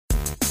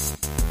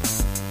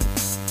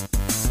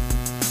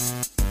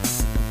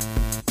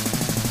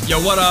Yo,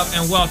 what up,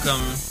 and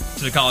welcome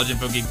to the College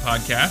Info Geek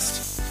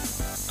Podcast.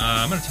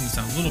 I'm going to turn this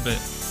down a little bit,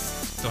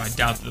 though I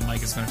doubt that the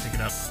mic is going to pick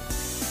it up.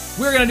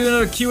 We're going to do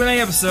another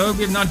Q&A episode.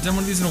 We have not done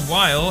one of these in a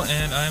while,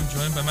 and I'm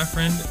joined by my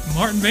friend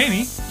Martin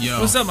Bainey.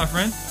 Yo. What's up, my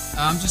friend?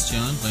 I'm just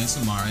chilling, playing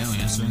some Mario,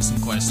 answering some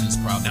questions,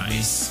 probably.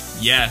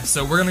 Nice. Yeah,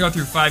 so we're going to go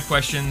through 5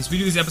 questions. We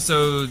do these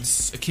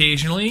episodes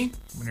occasionally,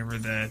 whenever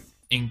the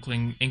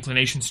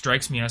inclination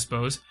strikes me, I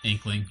suppose.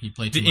 Inkling. You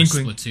play too much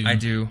Splatoon. I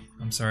do.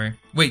 I'm sorry.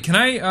 Wait, can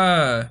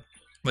I,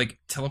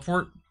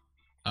 teleport?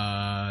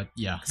 Yeah.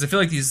 Because I feel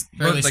like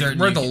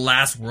we're at the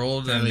last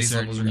world, and these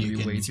levels are going to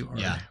be way too hard.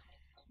 Yeah.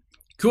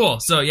 Cool.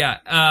 So,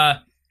 yeah,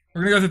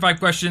 we're going to go through 5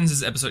 questions. This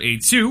is episode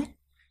 82.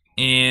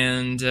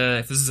 And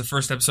if this is the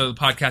first episode of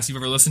the podcast you've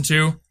ever listened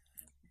to,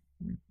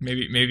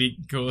 maybe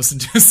go listen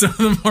to some of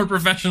the more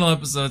professional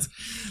episodes.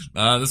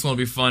 This one will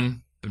be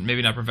fun, but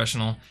maybe not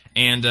professional.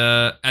 And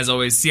as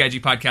always,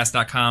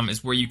 cigpodcast.com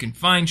is where you can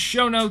find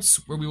show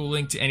notes, where we will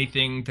link to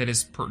anything that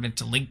is pertinent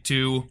to link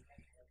to,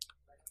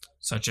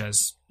 such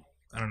as,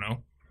 I don't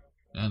know.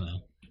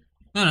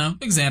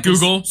 Examples.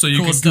 Google, so you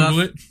cool can stuff.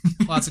 Google it.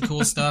 Lots of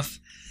cool stuff.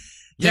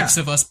 Yeah. Pics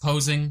of us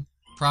posing,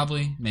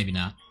 probably. Maybe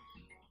not.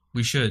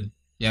 We should.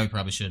 Yeah, we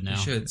probably should now. We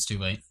should. It's too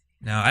late.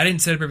 Now, I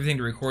didn't set up everything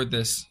to record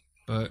this,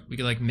 but we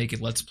could, make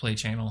a Let's Play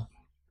channel.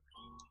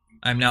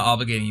 I'm now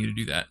obligating you to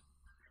do that.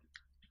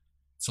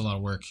 It's a lot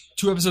of work.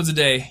 2 episodes a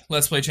day,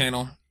 Let's Play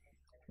channel.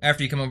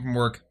 After you come home from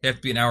work, they have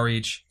to be an hour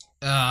each.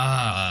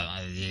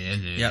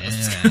 Yeah.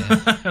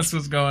 That's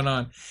what's going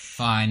on.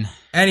 Fine.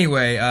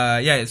 Anyway,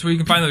 it's where you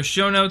can find those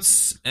show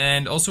notes,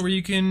 and also where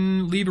you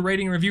can leave a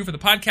rating and review for the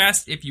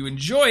podcast if you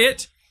enjoy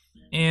it.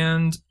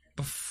 And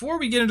before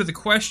we get into the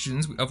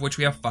questions, of which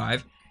we have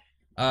 5,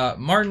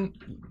 Martin,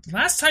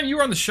 last time you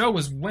were on the show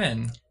was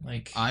when?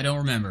 I don't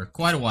remember.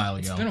 Quite a while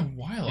ago. It's been a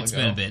while ago. It's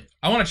been a bit.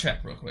 I want to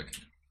check real quick.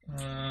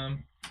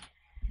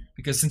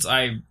 Because since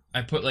I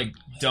put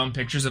dumb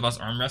pictures of us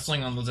arm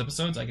wrestling on those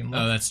episodes, I can look.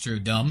 Oh, that's true.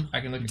 Dumb? I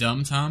can look.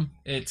 Dumb, Tom?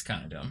 It's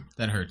kind of dumb.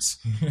 That hurts.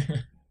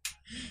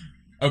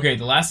 Okay,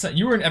 the last time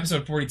you were in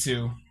episode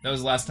 42. That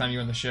was the last time you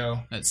were on the show.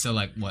 So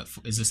what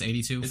is this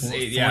 82? This is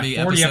 40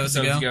 episodes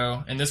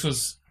ago, and this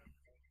was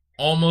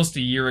almost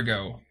a year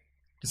ago,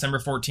 December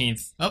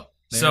 14th. Oh,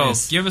 so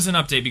give us an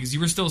update, because you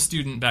were still a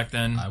student back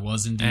then. I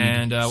was indeed.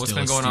 And what's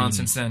been going on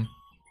since then?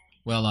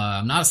 Well,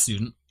 I'm not a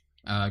student.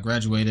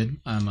 Graduated.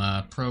 I'm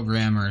a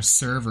programmer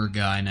server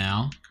guy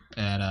now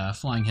at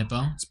Flying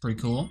Hippo. It's pretty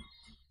cool.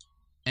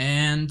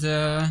 And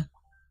I've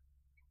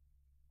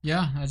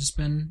just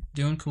been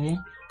doing cool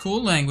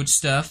language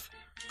stuff,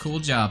 cool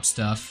job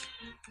stuff,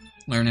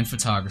 learning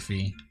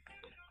photography,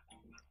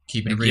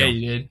 keeping it real. Yeah,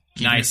 you did.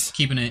 Nice.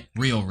 Keeping it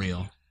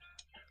real.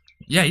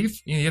 Yeah, you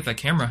have that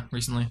camera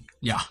recently.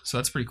 Yeah. So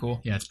that's pretty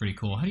cool. Yeah, it's pretty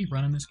cool. How do you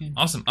run in this game?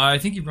 Awesome. I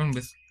think you run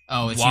with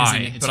it's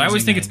Y, but I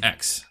always think it's it's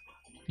X.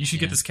 You should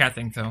get this cat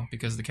thing, though,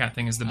 because the cat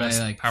thing is the best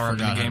power-up in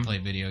the game. I forgot how to play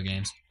video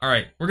games. All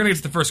right, we're going to get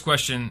to the first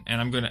question, and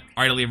I'm going to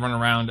idly run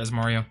around as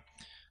Mario.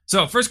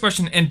 So, first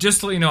question, and just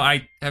to let you know,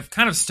 I have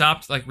kind of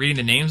stopped reading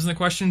the names in the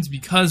questions,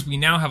 because we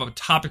now have a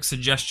topic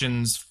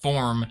suggestions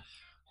form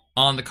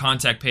on the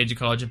contact page of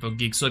College Info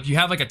Geek. So if you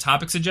have a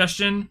topic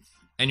suggestion,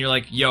 and you're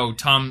like, yo,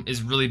 Tom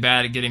is really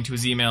bad at getting to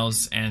his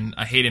emails, and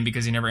I hate him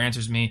because he never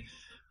answers me,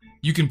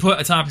 you can put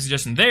a topic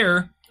suggestion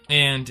there.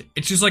 And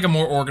it's just a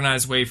more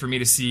organized way for me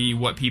to see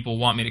what people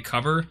want me to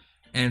cover.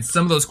 And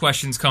some of those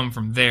questions come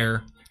from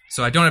there.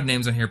 So I don't have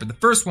names on here. But the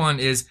first one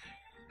is,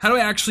 how do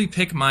I actually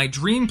pick my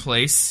dream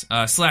place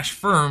 /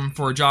 firm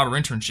for a job or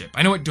internship?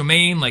 I know what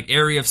domain,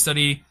 area of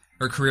study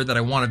or career that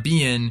I want to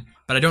be in,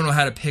 but I don't know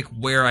how to pick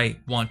where I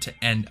want to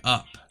end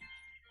up.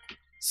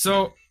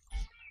 So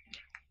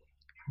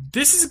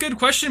this is a good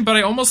question, but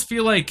I almost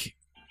feel like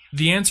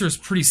the answer is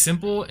pretty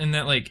simple in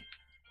that,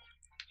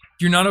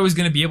 you're not always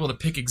going to be able to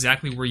pick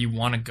exactly where you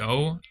want to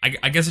go.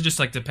 I guess it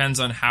just depends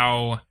on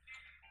how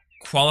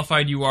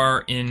qualified you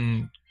are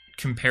in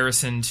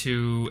comparison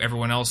to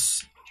everyone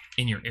else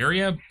in your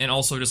area, and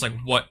also just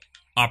what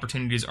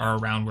opportunities are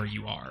around where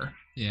you are.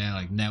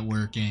 Yeah,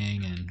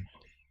 networking and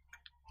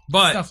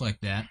but stuff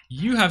like that.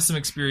 You have some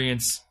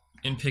experience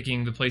in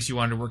picking the place you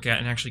wanted to work at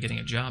and actually getting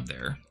a job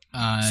there.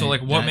 So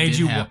what made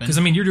you? Because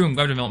you're doing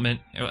web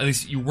development. At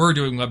least you were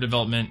doing web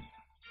development,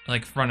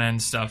 front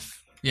end stuff.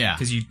 Yeah.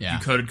 Because you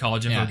coded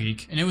College Info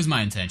Geek. And it was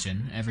my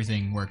intention.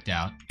 Everything worked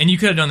out. And you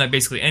could have done that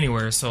basically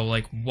anywhere. So,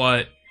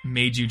 what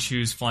made you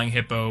choose Flying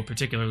Hippo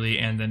particularly,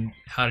 and then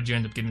how did you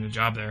end up getting the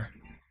job there?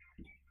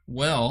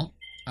 Well,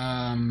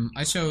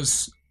 I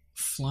chose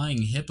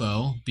Flying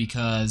Hippo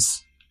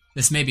because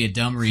this may be a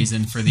dumb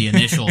reason for the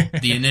initial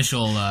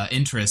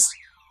interest,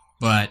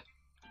 but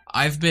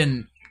I'm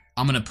going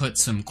to put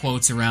some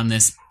quotes around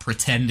this,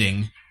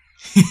 pretending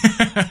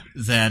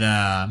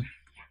that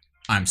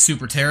I'm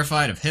super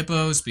terrified of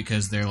hippos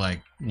because they're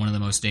one of the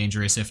most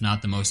dangerous, if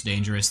not the most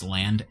dangerous,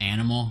 land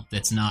animal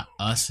that's not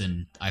us,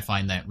 and I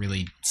find that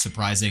really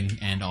surprising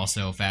and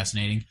also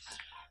fascinating.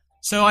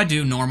 So I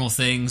do normal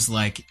things,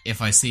 like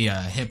if I see a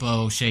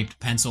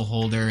hippo-shaped pencil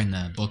holder in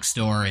the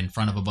bookstore in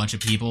front of a bunch of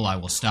people, I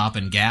will stop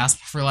and gasp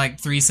for like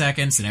 3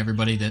 seconds, and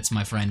everybody that's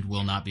my friend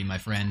will not be my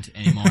friend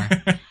anymore.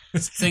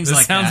 Things This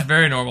like sounds that.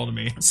 very normal to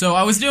me. So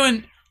I was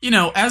doing,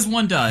 as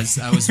one does,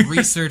 I was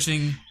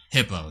researching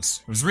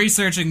hippos. I was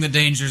researching the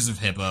dangers of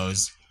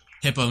hippos,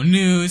 hippo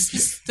news,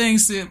 just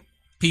things that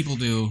people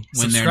do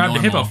when they're Subscribe normal.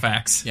 to Hippo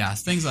Facts. Yeah,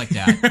 things like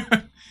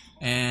that.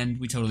 And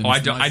we totally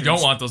missed the I mushrooms.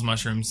 don't want those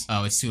mushrooms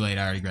Oh, it's too late.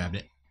 I already grabbed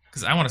it.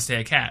 because I want to stay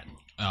a cat.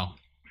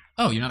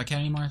 Oh, you're not a cat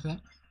anymore after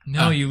that?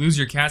 No, Oh. you lose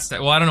your cat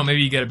stat. Well, I don't know.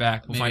 Maybe you get it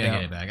back. We'll Maybe find I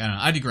out. get it back. I don't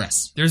know. I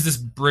digress. There's this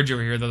bridge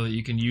over here though that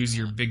you can use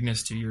your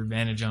bigness to your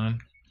advantage on.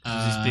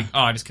 There's this big.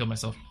 Oh, I just killed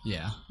myself.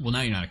 Yeah. Well,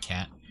 now you're not a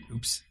cat.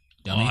 Oops.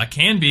 Dummy. Well, I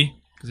can be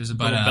because there's a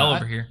But, little bell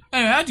over here.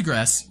 Anyway, I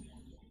digress.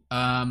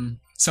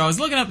 So I was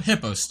looking up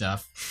hippo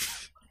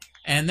stuff,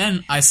 and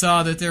then I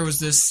saw that there was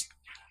this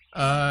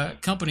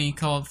company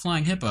called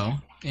Flying Hippo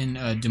in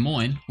Des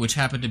Moines, which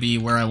happened to be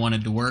where I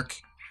wanted to work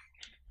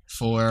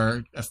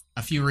for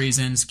a few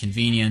reasons: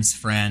 convenience,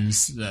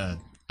 friends.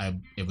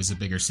 It was a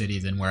bigger city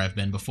than where I've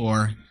been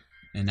before,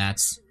 and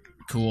that's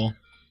cool.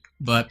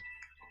 But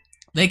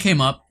they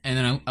came up, and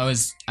then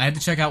I had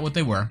to check out what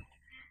they were,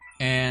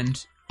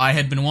 and I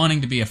had been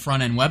wanting to be a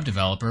front-end web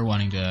developer,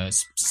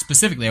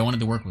 specifically I wanted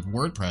to work with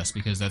WordPress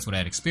because that's what I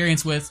had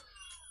experience with,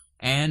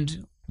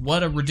 and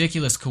what a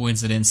ridiculous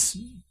coincidence.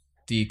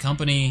 The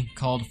company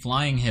called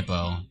Flying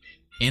Hippo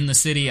in the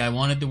city I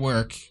wanted to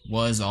work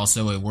was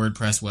also a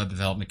WordPress web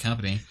development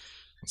company,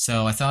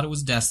 so I thought it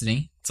was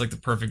destiny. It's like the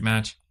perfect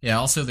match. Yeah,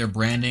 also their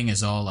branding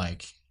is all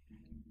like...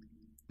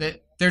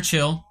 They're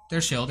chill,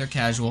 they're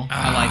casual,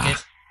 I like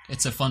it.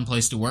 It's a fun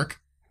place to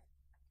work.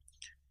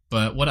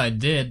 But what I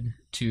did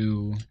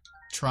to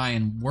try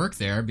and work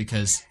there,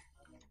 because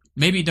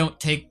maybe don't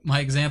take my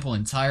example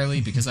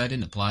entirely because I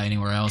didn't apply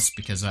anywhere else,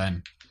 because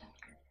I'm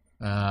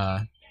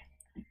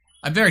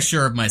very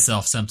sure of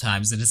myself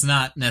sometimes, and it's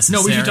not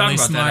necessarily No, we should talk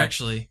about smart. that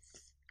actually.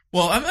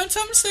 Well, I'm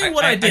saying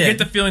what I did. I get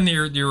the feeling that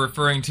you're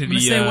referring to I'm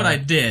gonna say what I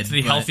did, to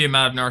the but- healthy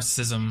amount of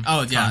narcissism.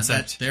 Oh yeah,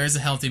 concept. there is a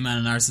healthy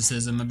amount of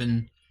narcissism. I've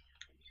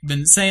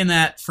been saying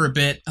that for a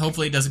bit.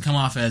 Hopefully, it doesn't come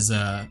off as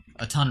a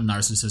ton of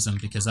narcissism,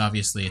 because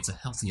obviously it's a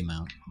healthy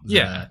amount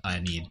that I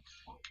need.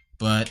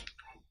 But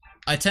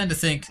I tend to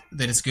think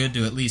that it's good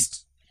to at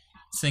least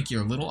think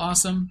you're a little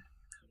awesome,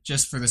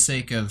 just for the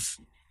sake of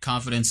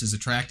confidence is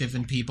attractive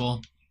in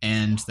people,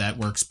 and that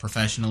works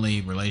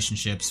professionally,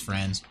 relationships,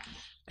 friends,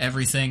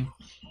 everything.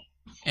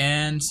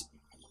 And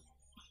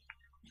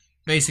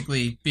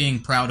basically, being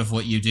proud of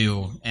what you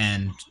do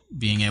and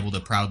being able to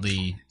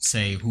proudly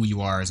say who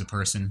you are as a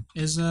person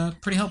is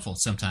pretty helpful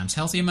sometimes.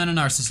 Healthy amount of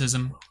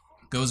narcissism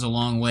goes a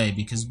long way,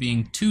 because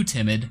being too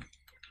timid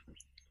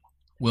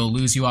will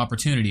lose you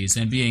opportunities,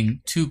 and being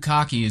too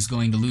cocky is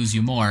going to lose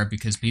you more,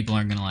 because people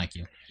aren't going to like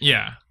you.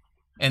 Yeah.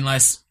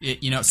 Unless,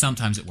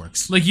 sometimes it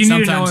works. Like, you need to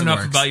know Sometimes it enough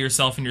works, about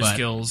yourself and your but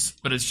skills,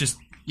 but it's just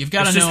You've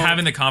got to it's know... just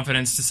having the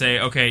confidence to say,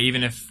 okay,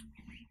 even if,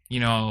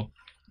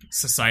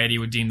 society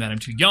would deem that I'm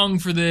too young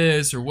for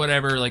this or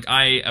whatever, like,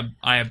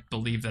 I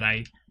believe that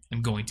I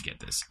am going to get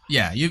this.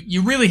 Yeah,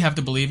 you really have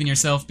to believe in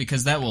yourself,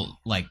 because that will,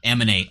 like,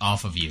 emanate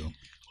off of you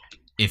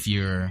if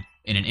you're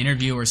in an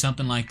interview or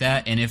something like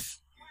that. And if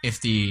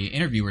the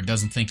interviewer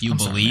doesn't think you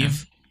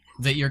believe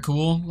that you're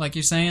cool, like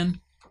you're saying,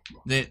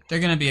 that they're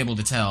going to be able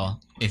to tell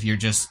if you're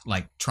just,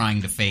 like,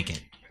 trying to fake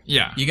it.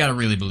 Yeah. You got to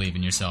really believe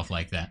in yourself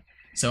like that.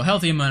 So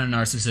healthy amount of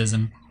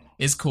narcissism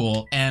is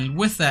cool, and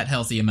with that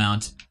healthy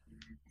amount,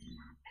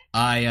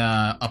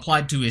 I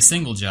applied to a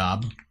single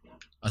job,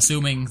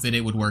 assuming that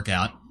it would work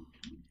out,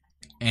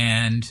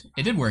 and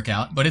it did work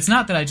out. But it's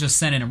not that I just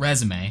sent in a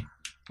resume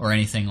or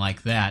anything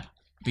like that.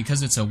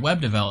 Because it's a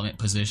web development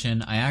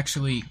position, I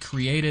actually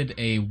created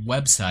a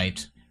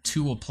website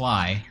to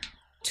apply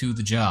to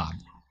the job.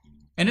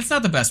 And it's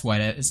not the best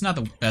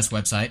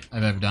website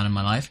I've ever done in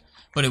my life,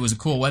 but it was a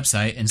cool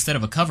website. Instead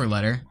of a cover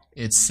letter,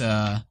 it's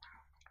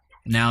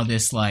now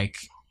this, like,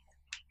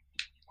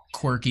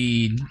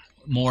 quirky,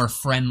 more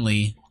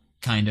friendly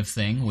kind of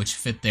thing, which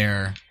fit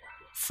their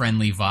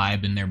friendly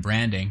vibe and their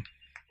branding.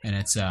 And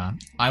it's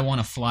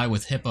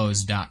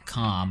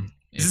iwantaflywithhippos.com.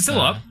 Is it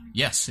still up?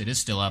 Yes, it is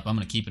still up. I'm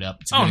going to keep it up.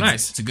 It's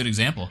Nice. It's a good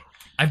example.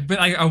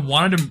 I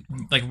wanted to,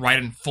 like,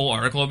 write a full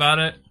article about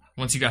it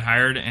once you got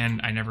hired,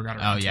 and I never got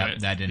around to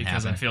it. That didn't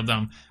because happen. I feel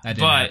dumb. That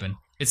didn't happen.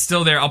 It's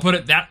still there. I'll put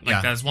it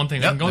that's one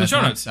thing that can go in the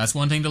show notes. That's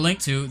one thing to link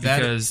to.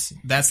 Because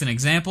that's an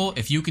example.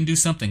 If you can do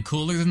something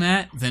cooler than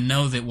that, then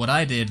know that what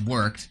I did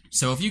worked.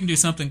 So if you can do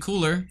something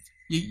cooler,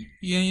 you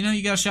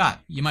got a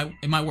shot.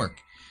 It might work.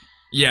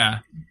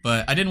 Yeah.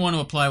 But I didn't want to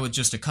apply with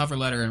just a cover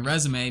letter and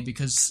resume,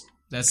 because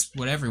that's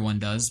what everyone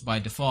does by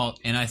default.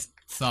 And I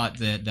thought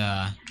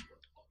that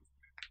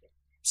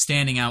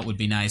standing out would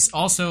be nice.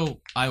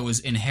 Also, I was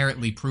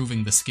inherently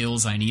proving the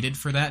skills I needed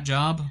for that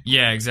job.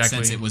 Yeah, exactly.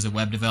 Since it was a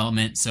web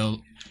development. So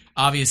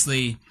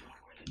obviously,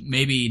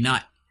 maybe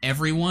not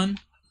everyone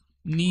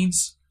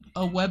needs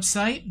a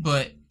website,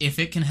 but if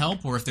it can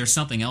help, or if there's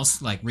something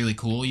else, like, really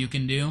cool you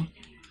can do,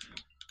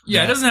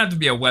 Yeah, it doesn't have to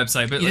be a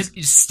website, but like,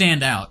 you just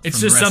stand out. It's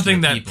from just the rest something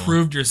of the that people.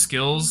 proved your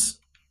skills,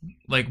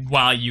 like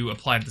while you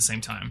applied at the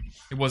same time.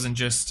 It wasn't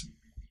just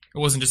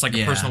like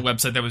a personal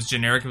website that was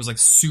generic. It was like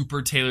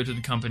super tailored to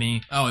the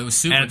company. Oh, it was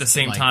super. And at the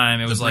same like,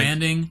 time, it was the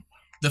branding,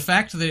 the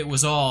fact that it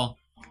was all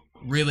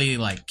really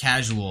like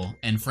casual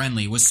and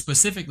friendly was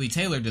specifically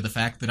tailored to the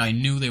fact that I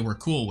knew they were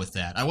cool with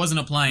that. I wasn't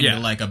applying to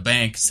like a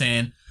bank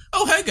saying,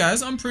 "Oh, hey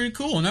guys, I'm pretty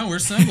cool and I wear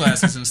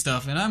sunglasses and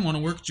stuff, and I want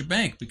to work at your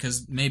bank,"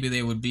 because maybe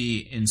they would be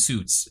in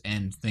suits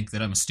and think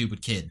that I'm a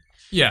stupid kid.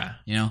 Yeah.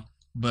 You know?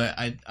 But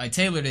I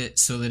tailored it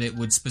so that it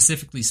would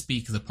specifically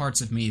speak the parts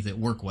of me that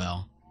work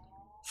well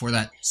for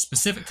that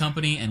specific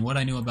company and what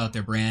I knew about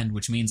their brand,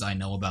 which means I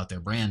know about their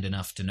brand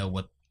enough to know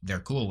what they're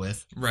cool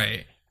with.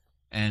 Right.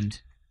 And,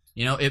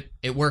 you know,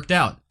 it worked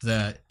out.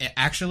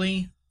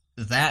 Actually,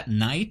 that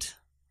night,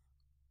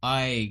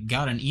 I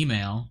got an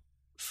email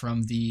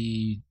from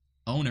the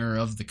owner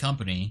of the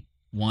company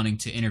wanting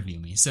to interview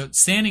me. So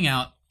standing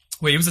out...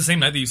 Wait, it was the same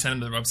night that you sent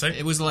him to the website?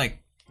 It was like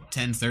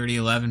 10:30,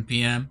 11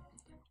 p.m.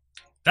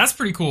 That's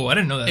pretty cool. I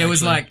didn't know that. It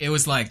was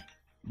like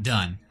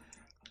done.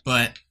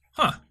 But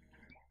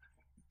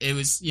it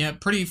was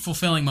pretty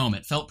fulfilling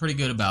moment. Felt pretty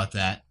good about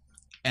that.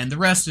 And the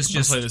rest is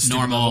just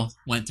normal.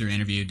 Went through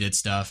interview, did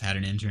stuff, had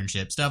an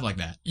internship, stuff like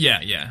that.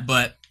 Yeah.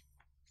 But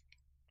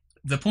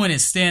the point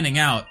is, standing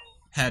out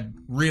had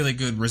really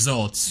good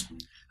results.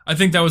 I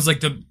think that was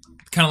like the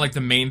kind of like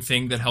the main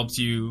thing that helped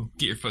you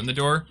get your foot in the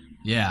door.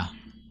 Yeah.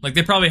 Like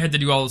they probably had to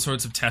do all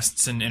sorts of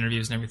tests and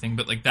interviews and everything,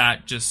 but like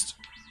that just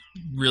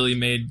really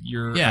made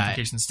your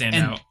application stand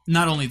out.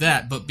 Not only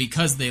that, but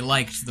because they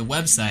liked the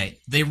website,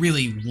 they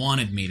really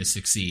wanted me to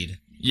succeed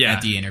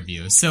at the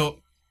interview. So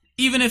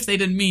even if they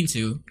didn't mean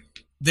to,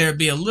 there'd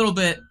be a little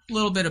bit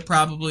of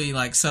probably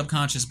like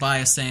subconscious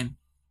bias saying,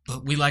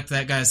 "But we liked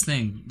that guy's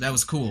thing. That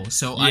was cool."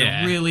 So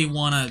I really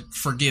want to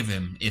forgive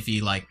him if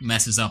he like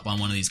messes up on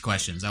one of these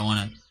questions. I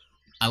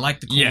like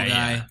the cool guy.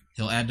 Yeah.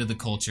 He'll add to the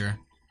culture.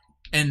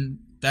 And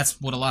that's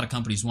what a lot of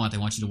companies want. They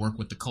want you to work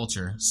with the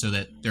culture so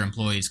that their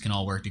employees can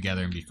all work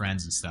together and be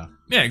friends and stuff.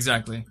 Yeah,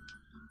 exactly.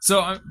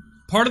 So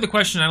part of the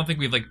question I don't think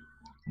we've like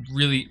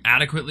really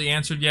adequately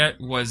answered yet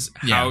was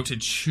how to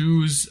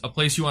choose a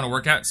place you want to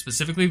work at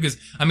specifically, because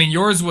I mean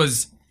yours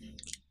was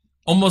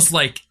almost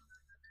like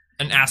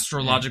an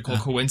astrological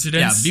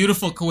coincidence. Yeah,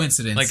 beautiful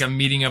coincidence. Like a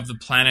meeting of the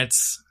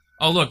planets.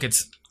 Oh look,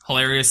 it's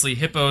hilariously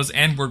hippos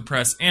and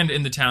WordPress and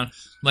in the town.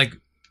 Like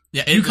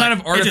you kind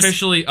of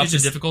artificially upped the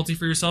difficulty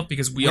for yourself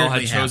because we all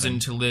had chosen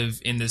to live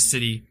in this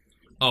city.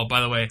 Oh,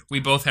 by the way, we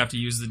both have to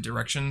use the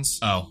directions.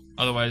 Oh.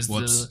 Otherwise,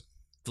 the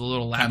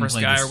little Lapras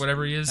guy or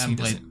whatever he is.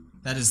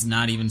 That is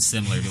not even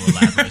similar to a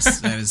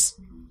Lapras.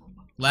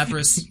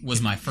 Lapras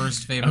was my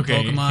first favorite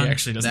Pokemon. He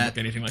actually doesn't look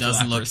anything like a Lapras.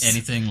 Doesn't look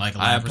anything like a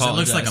Lapras. It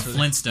looks like a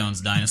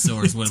Flintstones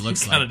dinosaur is what it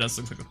looks like. It kind of does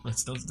look like a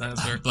Flintstones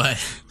dinosaur.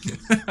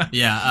 But,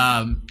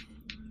 yeah,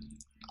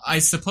 I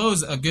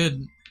suppose a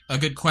good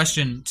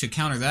question to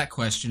counter that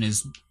question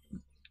is,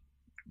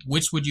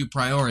 which would you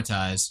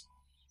prioritize?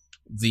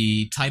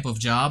 The type of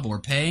job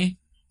or pay,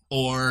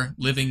 or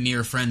living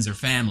near friends or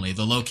family?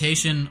 The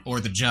location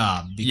or the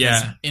job?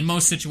 Because in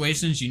most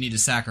situations, you need to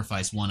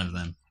sacrifice one of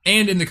them.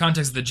 And in the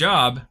context of the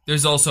job,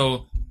 there's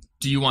also,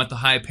 do you want the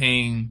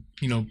high-paying,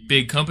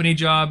 big company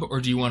job, or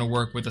do you want to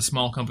work with a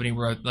small company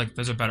where like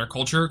there's a better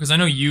culture? Because I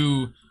know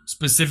you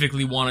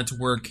specifically wanted to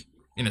work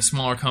in a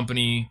smaller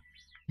company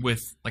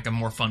with like a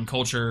more fun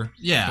culture,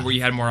 where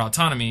you had more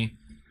autonomy,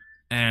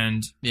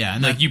 and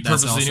like you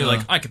purposely knew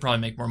like I could probably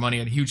make more money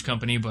at a huge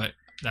company, but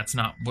that's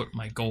not what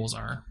my goals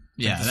are.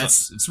 Yeah,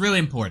 it's really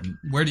important.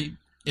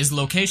 Is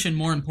location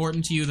more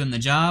important to you than the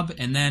job?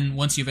 And then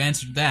once you've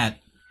answered that,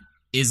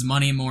 is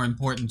money more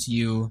important to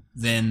you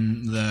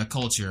than the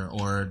culture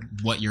or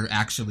what you're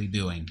actually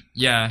doing?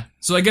 Yeah.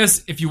 So I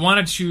guess if you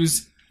want to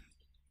choose,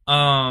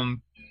 I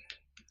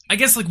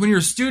guess like when you're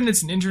a student,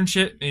 it's an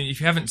internship, and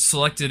if you haven't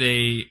selected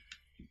a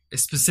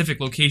specific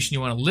location you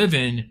want to live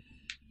in,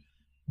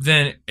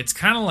 then it's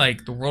kind of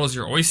like the world is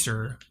your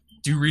oyster.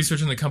 Do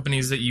research on the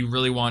companies that you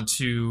really want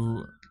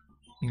to,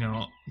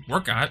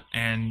 work at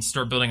and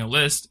start building a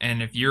list.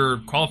 And if you're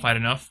qualified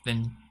enough,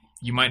 then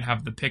you might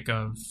have the pick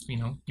of,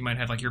 you might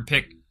have like your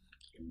pick.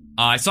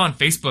 I saw on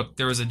Facebook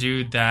there was a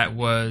dude that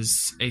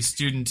was a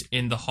student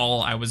in the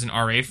hall I was an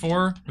RA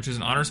for, which is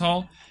an honors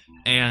hall.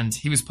 And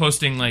he was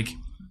posting like,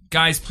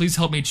 guys, please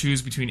help me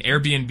choose between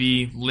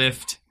Airbnb,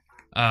 Lyft,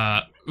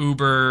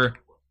 Uber,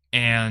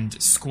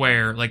 and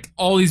Square, like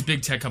all these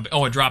big tech companies.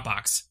 Oh, a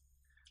Dropbox.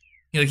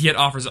 He had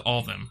offers at all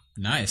of them.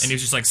 Nice. And he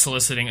was just like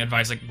soliciting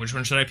advice, like, which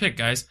one should I pick,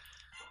 guys?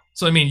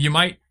 So, I mean, you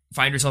might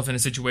find yourself in a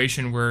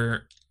situation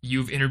where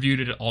you've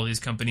interviewed at all these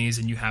companies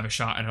and you have a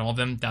shot at all of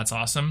them. That's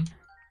awesome.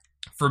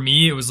 For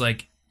me, it was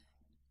like,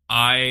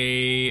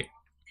 I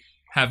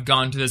have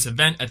gone to this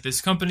event at this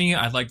company.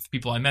 I liked the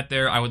people I met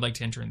there. I would like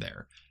to intern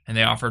there. And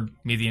they offered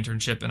me the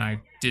internship, and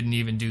I didn't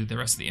even do the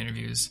rest of the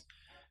interviews.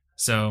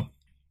 So,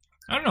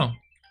 I don't know.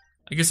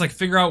 I guess like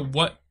figure out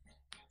what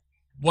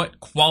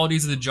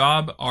qualities of the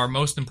job are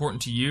most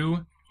important to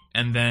you,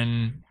 and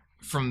then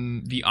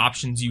from the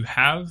options you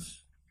have,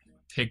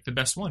 pick the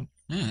best one.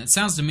 Yeah, it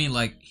sounds to me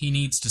like he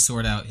needs to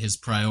sort out his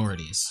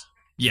priorities.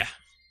 Yeah.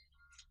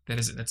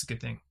 That's a good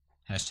thing.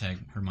 Hashtag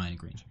Hermione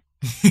Granger.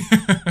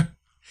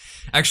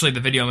 Actually, the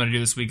video I'm going to do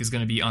this week is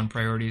going to be on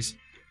priorities.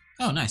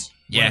 Oh, nice.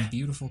 Yeah. What a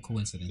beautiful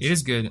coincidence. It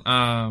is good.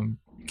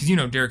 Because you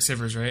know Derek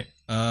Sivers, right?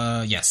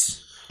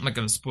 Yes. I'm not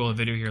going to spoil the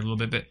video here a little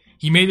bit, but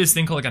he made this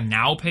thing called like a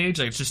now page.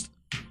 Like it's just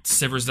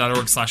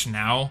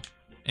sivers.org/now.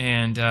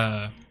 And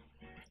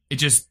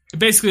it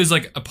basically is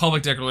like a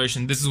public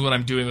declaration. This is what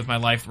I'm doing with my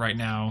life right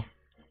now.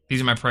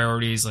 These are my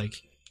priorities,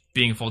 like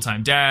being a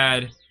full-time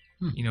dad,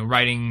 you know,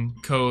 writing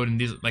code, and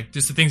these like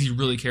just the things he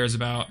really cares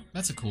about.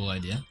 That's a cool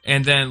idea.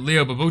 And then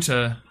Leo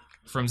Babauta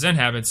from Zen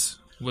Habits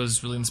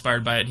was really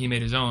inspired by it. He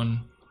made his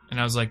own, and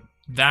I was like,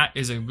 that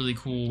is a really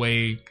cool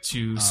way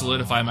to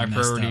solidify my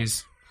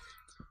priorities.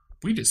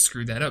 We just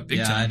screwed that up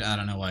big time. I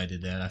don't know why I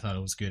did that. I thought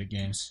it was good at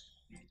games.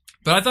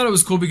 But I thought it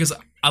was cool because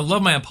I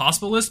love my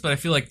impossible list, but I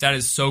feel like that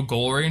is so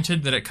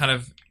goal-oriented that it kind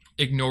of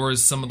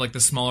ignores some of like the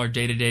smaller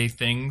day-to-day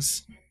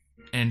things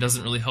and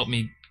doesn't really help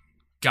me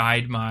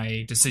guide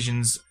my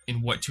decisions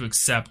in what to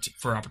accept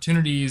for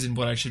opportunities and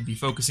what I should be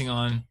focusing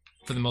on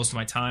for the most of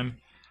my time.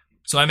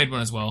 So I made one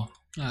as well.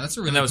 Yeah, that's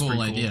a really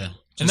cool idea.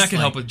 And that can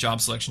help with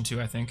job selection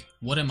too, I think.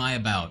 What am I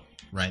about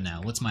right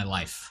now? What's my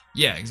life?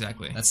 Yeah,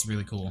 exactly. That's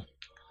really cool.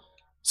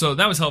 So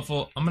that was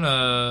helpful. I'm going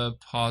to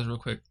pause real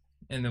quick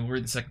and then we'll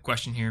read the second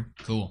question here.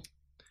 Cool.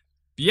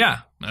 But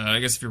yeah, I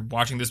guess if you're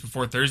watching this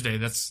before Thursday,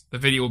 the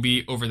video will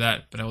be over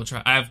that, but I will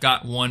try. I've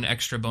got one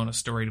extra bonus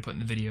story to put in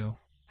the video,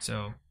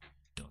 so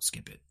don't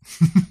skip it.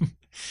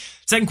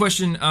 Second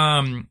question,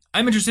 I'm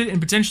interested in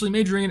potentially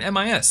majoring in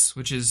MIS,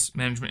 which is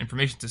Management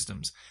Information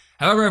Systems.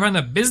 However, I find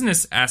the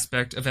business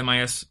aspect of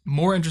MIS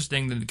more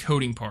interesting than the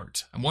coding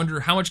part. I wonder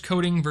how much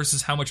coding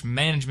versus how much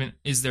management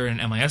is there in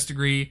an MIS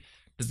degree?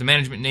 Does the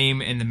management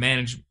name and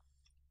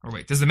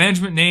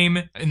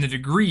the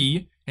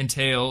degree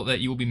entail that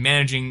you will be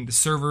managing the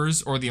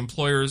servers or the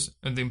employers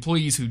or the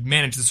employees who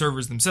manage the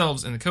servers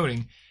themselves and the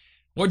coding?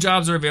 What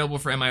jobs are available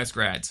for MIS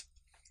grads?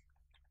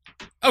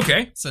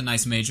 Okay. It's a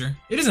nice major.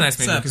 It is a nice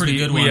major. It's a pretty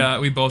good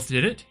one. We both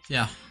did it.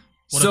 Yeah.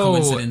 What a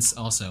coincidence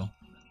also.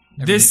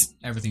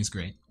 Everything's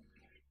great.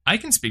 I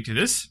can speak to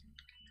this,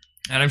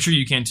 and I'm sure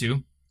you can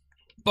too.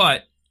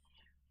 But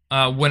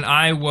when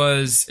I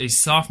was a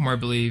sophomore, I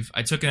believe,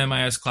 I took an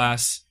MIS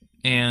class,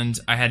 and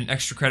I had an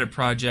extra credit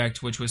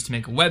project, which was to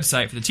make a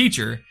website for the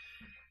teacher.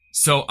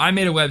 So I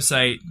made a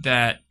website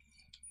that,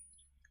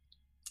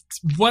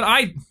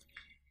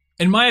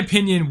 in my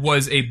opinion,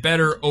 was a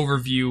better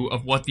overview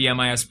of what the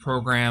MIS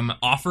program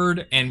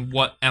offered and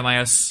what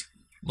MIS,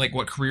 like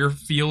what career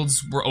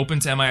fields were open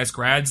to MIS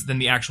grads than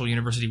the actual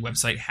university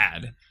website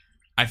had.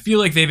 I feel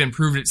like they've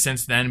improved it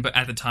since then, but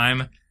at the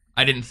time,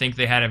 I didn't think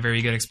they had a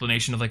very good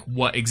explanation of like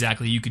what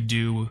exactly you could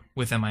do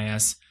with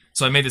MIS.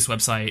 So I made this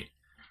website.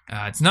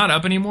 It's not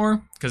up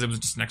anymore because it was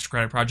just an extra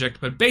credit project,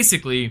 but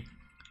basically,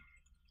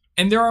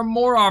 and there are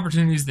more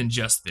opportunities than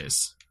just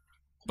this,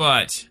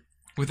 but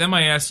with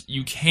MIS,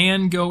 you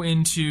can go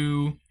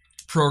into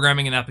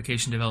programming and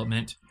application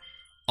development.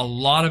 A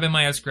lot of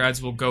MIS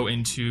grads will go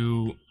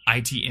into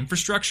IT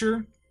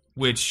infrastructure,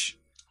 which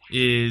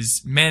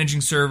is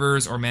managing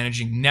servers or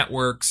managing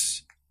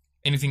networks,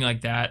 anything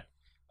like that.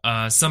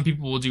 Some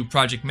people will do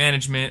project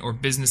management or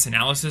business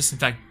analysis. In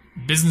fact,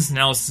 business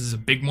analysis is a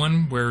big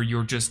one where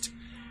you're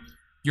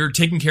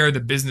taking care of the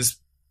business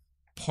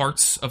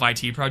parts of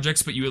IT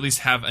projects, but you at least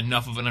have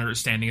enough of an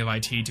understanding of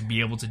IT to be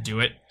able to do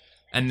it.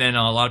 And then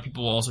a lot of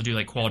people will also do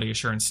like quality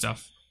assurance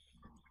stuff.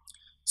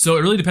 So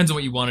it really depends on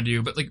what you want to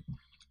do. But like,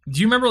 do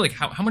you remember like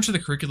how much of the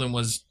curriculum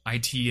was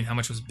IT and how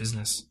much was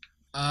business?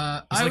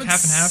 I like would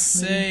half and half,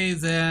 say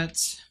that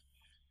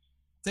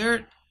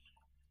there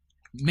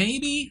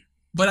maybe,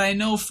 but I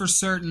know for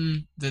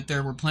certain that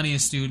there were plenty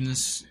of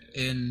students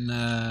in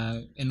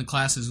the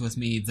classes with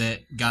me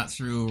that got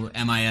through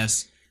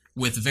MIS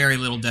with very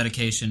little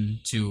dedication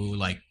to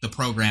like the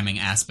programming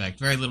aspect,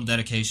 very little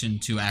dedication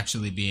to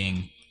actually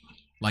being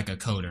like a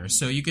coder.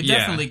 So you could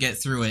definitely get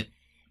through it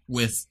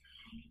with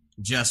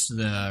just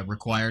the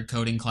required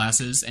coding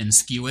classes and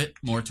skew it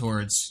more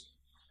towards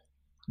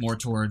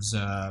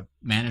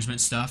management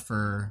stuff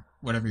or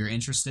whatever you're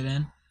interested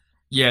in.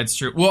 Yeah, it's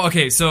true. Well,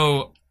 okay,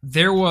 so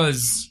there were,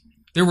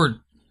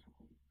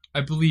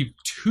 I believe,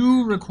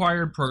 2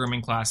 required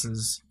programming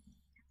classes,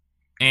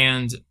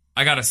 and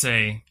I gotta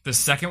say, the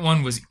second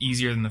one was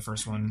easier than the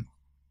first one,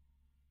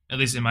 at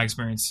least in my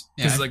experience.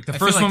 Because like the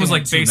first one was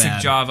like basic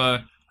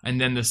Java,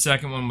 and then the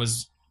second one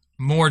was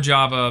more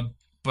Java,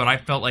 but I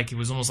felt like it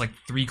was almost like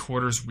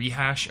 3/4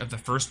 rehash of the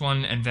first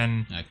one, and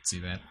then I could see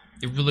that.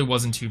 It really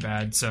wasn't too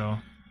bad, so...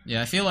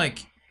 Yeah, I feel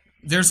like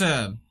there was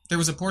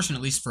a portion,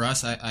 at least for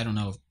us, I don't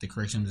know if the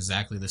curriculum is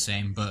exactly the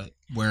same, but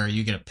where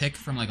you get a pick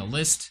from like a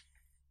list,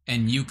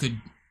 and you could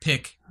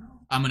pick,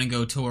 I'm going to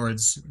go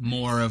towards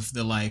more of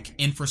the like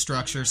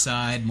infrastructure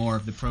side, more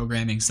of the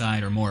programming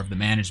side, or more of the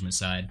management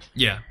side.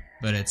 Yeah.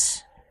 But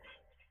it's...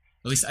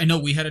 At least I know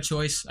we had a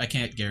choice. I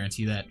can't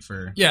guarantee that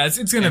for... Yeah, it's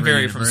going to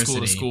vary from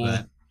school to school.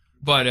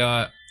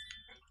 But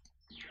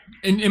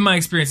in my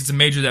experience, it's a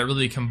major that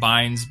really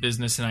combines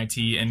business and IT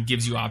and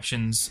gives you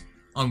options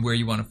on where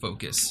you want to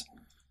focus.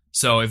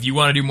 So if you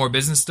want to do more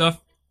business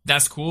stuff,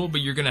 that's cool,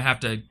 but you're going to have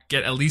to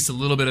get at least a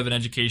little bit of an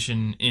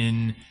education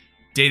in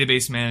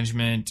database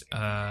management,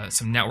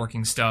 some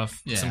networking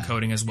stuff, some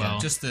coding as well. Yeah,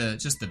 just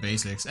the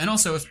basics. And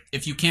also,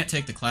 if you can't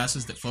take the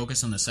classes that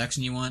focus on the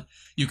section you want,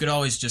 you could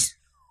always just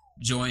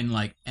join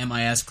like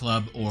MIS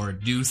club or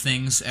do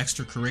things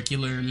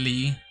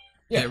extracurricularly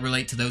that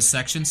relate to those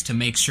sections to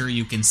make sure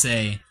you can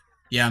say,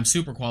 yeah, I'm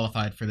super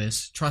qualified for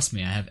this. Trust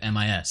me, I have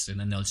MIS. And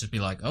then they'll just be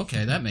like,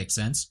 okay, that makes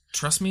sense.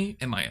 Trust me,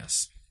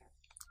 MIS.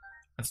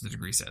 That's what the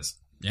degree says.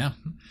 Yeah.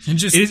 And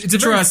just it's a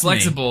very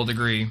flexible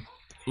degree.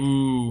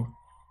 Ooh.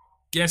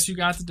 Guess you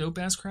got the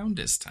dope-ass crown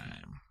this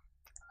time.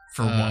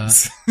 For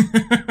once.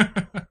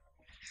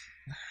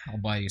 I'll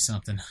buy you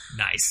something.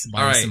 Nice.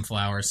 Buy you some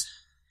flowers.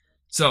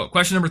 So,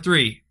 question number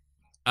 3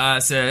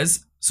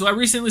 says, so I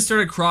recently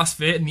started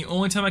CrossFit, and the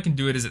only time I can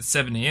do it is at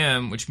 7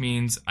 a.m., which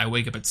means I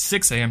wake up at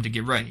 6 a.m. to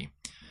get ready.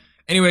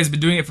 Anyways, I've been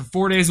doing it for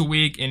 4 days a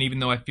week, and even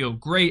though I feel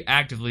great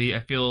actively,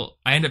 I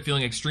end up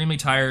feeling extremely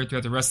tired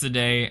throughout the rest of the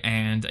day,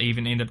 and I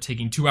even end up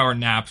taking 2-hour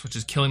naps, which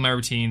is killing my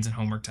routines and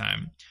homework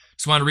time.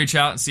 Just wanted to reach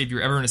out and see if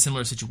you're ever in a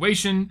similar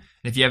situation, and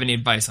if you have any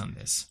advice on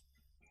this.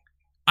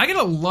 I get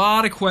a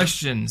lot of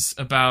questions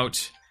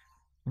about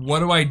what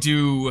do I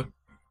do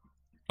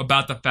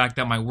about the fact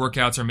that my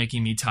workouts are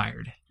making me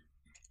tired.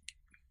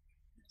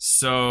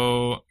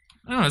 So,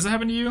 I don't know, has that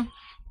happened to you?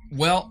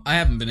 Well, I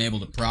haven't been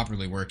able to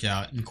properly work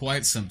out in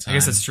quite some time. I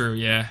guess that's true,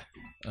 yeah.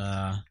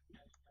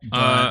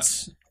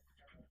 But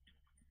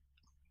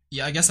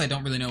yeah, I guess I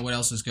don't really know what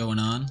else is going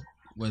on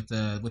with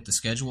the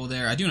schedule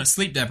there. I do know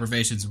sleep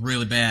deprivation's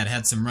really bad.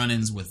 Had some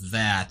run-ins with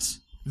that.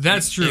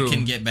 That's true. It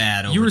can get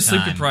bad over time. You were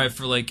sleep deprived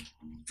for like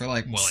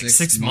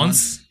 6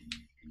 months.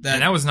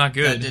 And that was not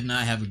good. That did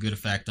not have a good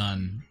effect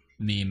on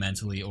me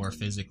mentally or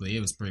physically.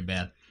 It was pretty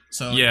bad.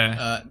 So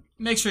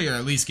make sure you're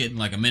at least getting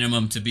like a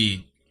minimum to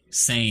be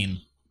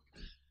sane.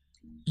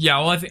 Yeah,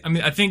 well,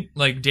 I think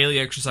like daily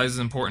exercise is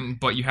important,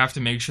 but you have to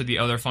make sure the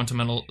other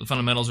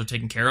fundamentals are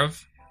taken care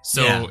of.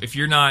 So if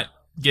you're not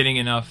getting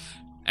enough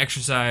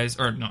exercise,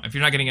 if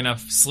you're not getting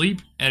enough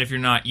sleep, and if you're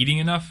not eating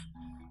enough,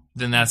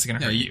 then that's going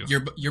to hurt you.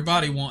 Your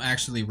body won't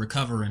actually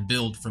recover and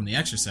build from the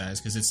exercise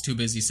because it's too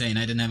busy saying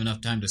I didn't have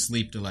enough time to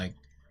sleep to like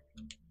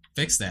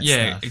fix that stuff.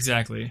 Yeah,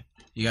 exactly.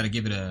 You got to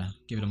give it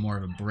a more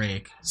of a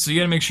break. So you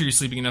got to make sure you're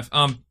sleeping enough.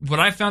 What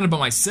I found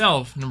about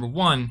myself, number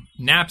one,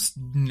 naps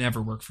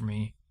never work for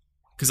me.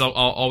 Because I'll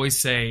always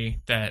say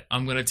that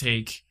I'm going to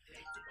take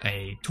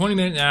a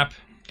 20-minute nap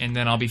and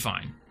then I'll be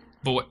fine.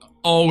 But what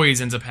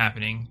always ends up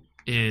happening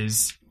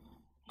is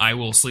I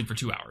will sleep for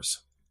 2 hours.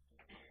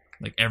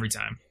 Like every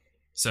time.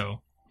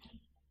 So,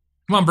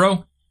 come on,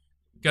 bro.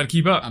 Got to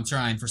keep up. I'm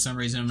trying. For some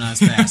reason, I'm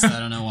not as fast. I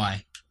don't know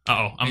why.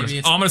 Uh-oh. I'm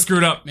going to screw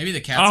it up. Maybe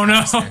the cat's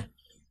faster.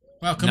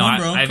 Wow, come on,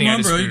 bro. Come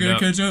on, bro. You got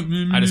to catch up.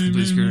 I just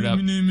completely screwed it up.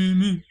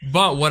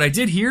 But what I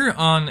did hear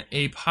on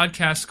a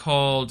podcast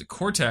called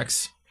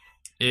Cortex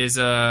is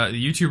the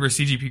YouTuber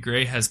CGP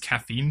Grey has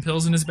caffeine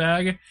pills in his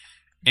bag,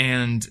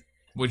 and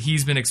what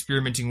he's been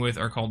experimenting with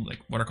are called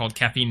what are called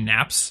caffeine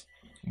naps,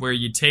 where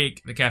you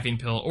take the caffeine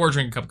pill or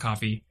drink a cup of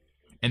coffee,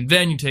 and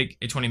then you take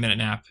a 20-minute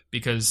nap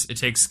because it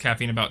takes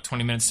caffeine about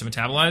 20 minutes to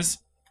metabolize,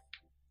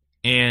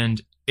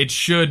 and it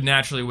should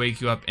naturally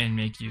wake you up and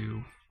make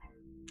you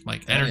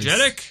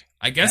energetic.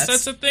 I guess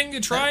that's a thing to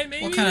try.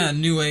 Maybe what kind of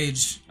new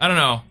age? I don't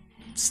know.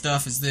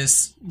 Stuff is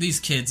this? These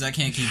kids, I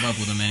can't keep up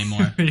with them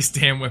anymore. These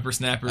damn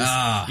whippersnappers.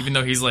 Even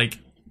though he's in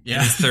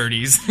his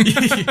 30s.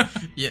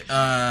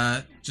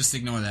 Just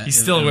ignore that. He's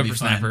still a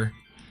whippersnapper.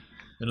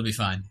 It'll be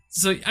fine.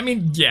 So, I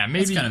mean, yeah,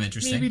 maybe that's kind of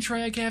interesting. Maybe try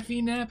a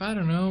caffeine nap. I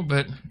don't know,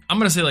 but I'm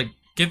gonna say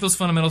get those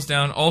fundamentals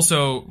down.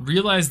 Also,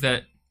 realize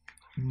that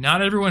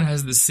not everyone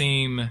has the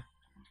same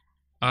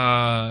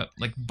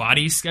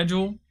body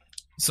schedule.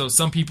 So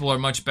some people are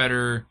much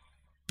better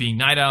being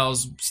night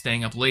owls,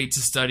 staying up late to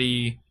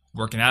study,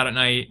 working out at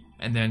night,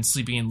 and then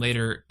sleeping in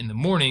later in the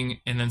morning.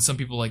 And then some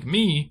people like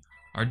me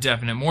are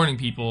definite morning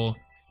people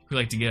who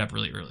like to get up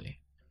really early.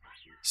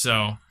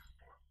 So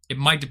it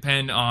might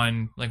depend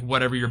on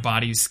whatever your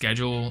body's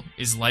schedule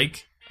is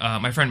like.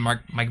 My friend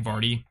Mike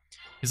Vardy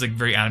is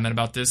very adamant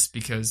about this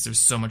because there's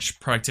so much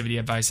productivity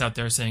advice out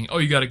there saying, oh,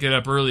 you got to get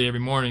up early every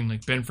morning.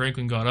 Like Ben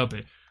Franklin got up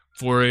at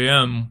 4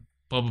 a.m.,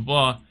 blah, blah,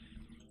 blah.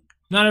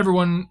 Not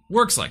everyone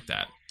works like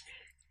that.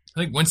 I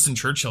think Winston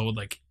Churchill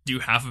would do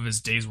half of his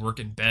day's work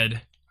in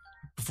bed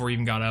before he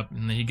even got up,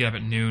 and then he'd get up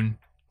at noon.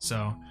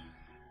 So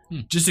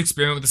just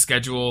experiment with the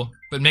schedule,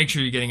 but make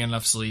sure you're getting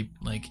enough sleep.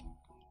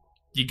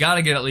 You got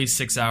to get at least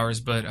 6 hours,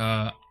 but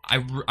I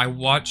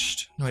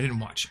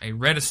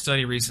read a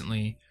study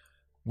recently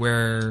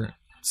where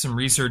some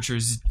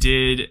researchers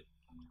did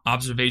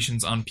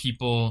observations on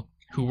people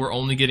who were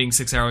only getting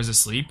 6 hours of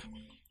sleep,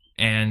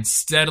 and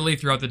steadily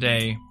throughout the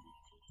day,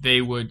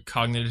 they would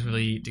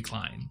cognitively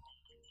decline.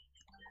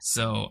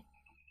 So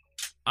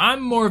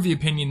I'm more of the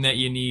opinion that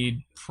you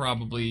need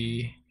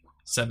probably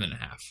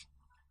 7.5.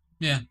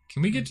 Yeah.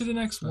 Can we get to the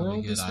next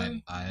world this way?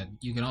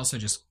 You can also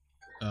just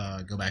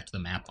go back to the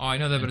map. Oh, I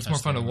know that, but and it's more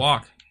touch fun the to road.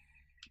 walk.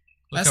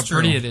 Look That's how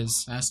pretty true. it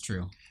is. That's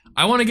true.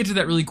 I want to get to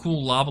that really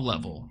cool lava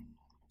level,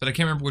 but I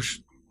can't remember which.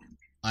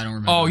 I don't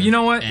remember. Oh, you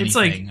know what?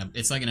 Anything.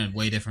 It's like in a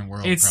way different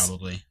world,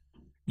 probably.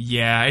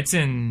 Yeah, it's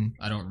in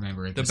I don't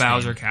remember the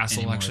Bowser Castle,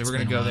 anymore. actually. It's We're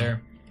going to been a go while.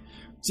 there.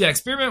 So, yeah,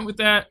 experiment with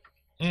that,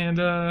 and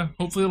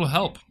hopefully it'll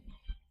help.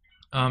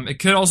 It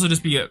could also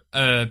just be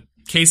a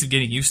case of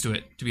getting used to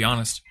it, to be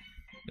honest.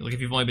 Like,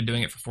 if you've only been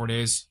doing it for 4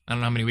 days. I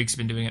don't know how many weeks you've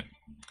been doing it.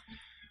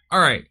 All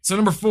right, so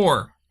number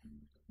 4.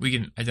 We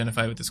can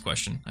identify with this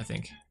question, I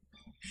think.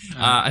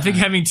 I think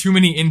having too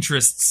many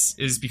interests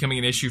is becoming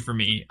an issue for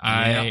me.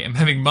 I am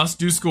having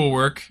must-do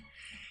schoolwork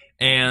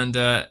and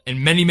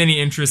many, many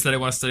interests that I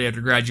want to study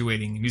after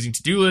graduating. I'm using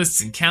to-do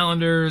lists and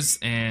calendars,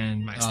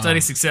 and my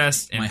study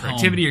success and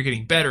productivity are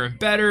getting better and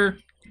better.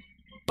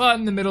 But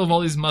in the middle of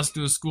all these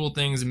must-do school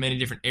things in many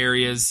different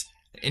areas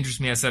that interest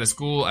me outside of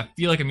school, I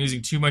feel like I'm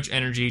using too much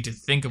energy to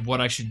think of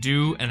what I should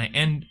do,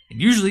 and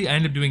usually I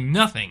end up doing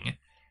nothing.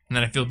 And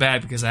then I feel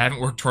bad because I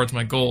haven't worked towards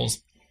my goals.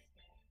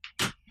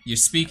 You're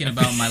speaking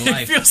about my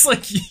life. It feels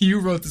like you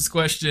wrote this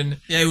question.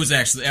 Yeah,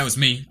 that was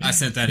me. I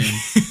sent that in.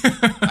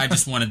 I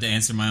just wanted to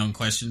answer my own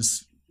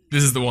questions.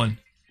 This is the one.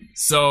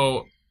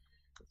 So,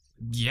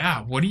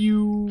 yeah, what do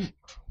you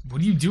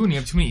do when you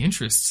have too many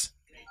interests?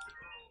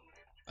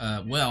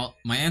 Well,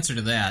 my answer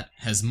to that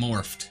has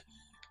morphed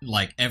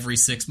like every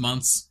 6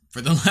 months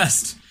for the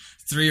last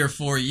 3 or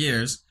 4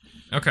 years.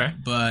 Okay.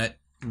 But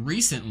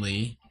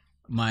recently,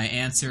 my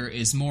answer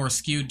is more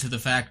skewed to the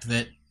fact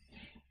that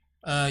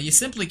you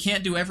simply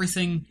can't do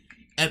everything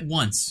at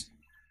once.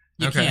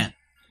 You can't.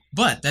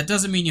 But that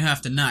doesn't mean you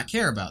have to not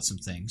care about some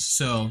things.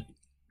 So,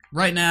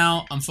 right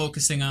now, I'm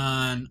focusing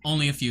on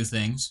only a few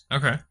things.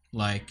 Okay.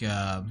 Like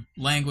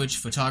language,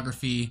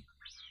 photography,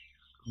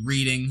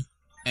 reading,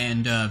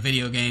 and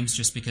video games,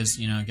 just because,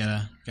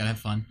 gotta have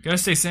fun. Gotta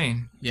stay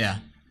sane. Yeah.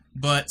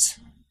 But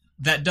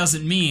that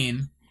doesn't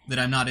mean that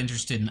I'm not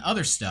interested in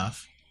other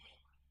stuff.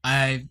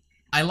 I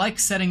like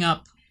setting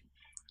up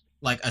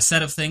like a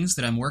set of things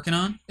that I'm working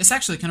on. This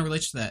actually kind of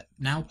relates to that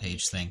Now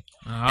page thing.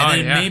 Oh,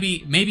 and then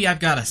yeah. maybe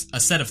I've got a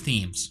set of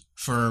themes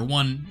for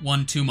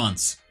 2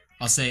 months.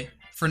 I'll say,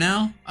 for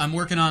now, I'm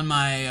working on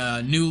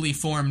my newly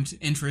formed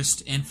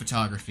interest in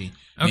photography.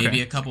 Okay.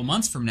 Maybe a couple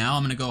months from now,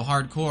 I'm going to go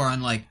hardcore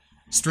on like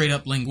straight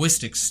up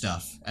linguistics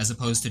stuff, as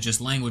opposed to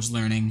just language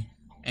learning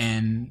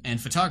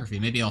and photography.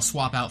 Maybe I'll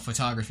swap out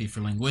photography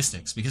for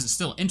linguistics, because it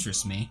still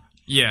interests me.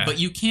 Yeah. But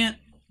you can't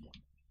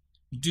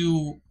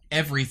do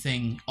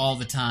everything all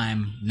the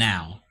time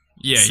now.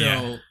 Yeah,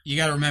 so you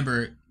got to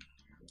remember,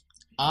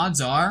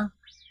 odds are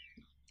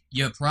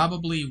you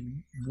probably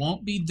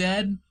won't be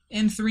dead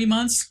in 3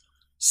 months,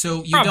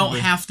 so you don't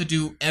have to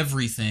do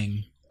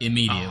everything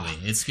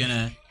immediately.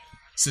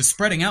 So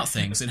spreading out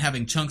things and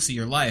having chunks of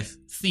your life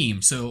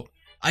themed, so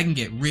I can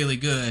get really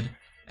good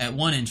at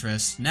one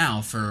interest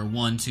now for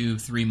 1, 2,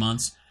 3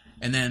 months,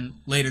 and then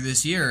later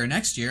this year or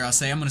next year, I'll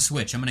say, I'm going to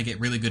switch. I'm going to get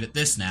really good at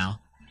this now,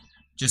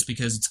 just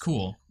because it's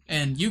cool.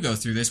 And you go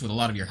through this with a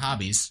lot of your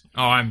hobbies.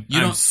 Oh, I'm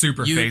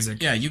super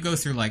phasic. Yeah, you go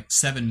through like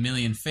 7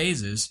 million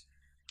phases,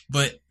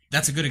 but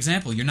that's a good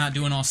example. You're not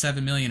doing all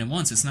 7 million at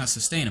once. It's not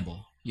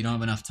sustainable. You don't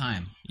have enough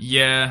time.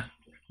 Yeah.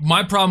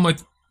 My problem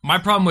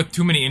with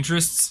too many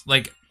interests,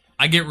 like,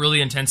 I get really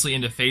intensely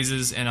into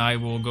phases and I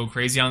will go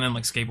crazy on them,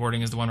 like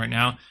skateboarding is the one right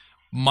now.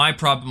 My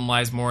problem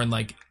lies more in,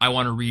 like, I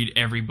want to read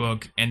every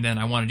book and then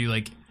I want to do,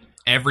 like,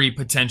 every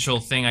potential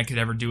thing I could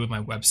ever do with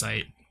my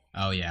website.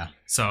 Oh, yeah.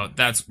 So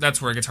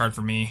that's where it gets hard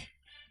for me.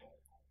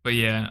 But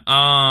yeah,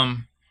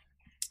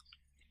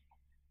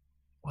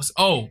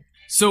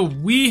 so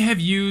we have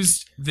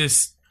used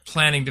this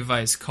planning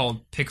device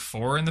called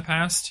Pick4 in the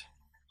past,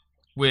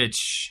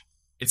 which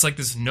it's like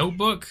this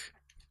notebook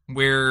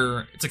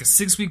where it's like a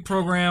 6-week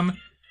program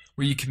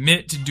where you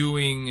commit to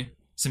doing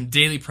some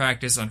daily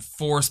practice on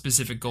 4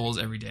 specific goals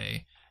every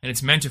day, and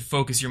it's meant to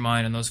focus your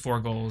mind on those 4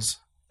 goals.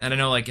 And I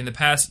know, like, in the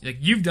past, like,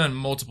 you've done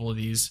multiple of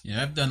these.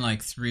 Yeah, I've done,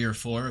 like, 3 or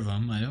 4 of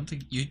them. I don't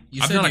think you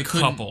I've said done you a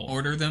couldn't couple.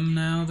 order them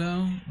now,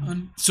 though?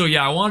 So,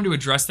 yeah, I wanted to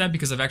address that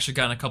because I've actually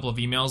gotten a couple of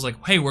emails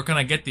like, hey, where can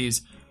I get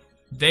these?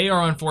 They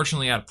are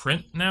unfortunately out of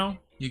print now.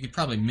 You could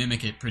probably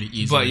mimic it pretty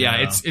easily. But, yeah,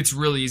 it's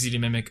really easy to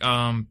mimic.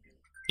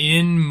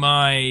 In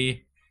my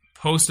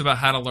post about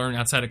how to learn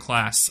outside of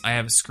class, I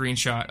have a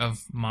screenshot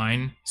of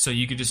mine. So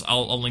you could just,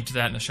 I'll link to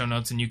that in the show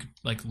notes and you could,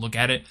 like, look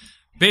at it.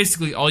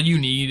 Basically, all you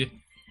need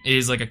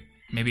is, like,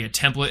 maybe a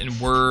template in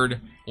Word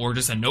or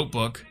just a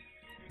notebook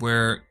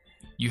where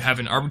you have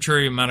an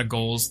arbitrary amount of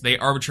goals. They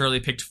arbitrarily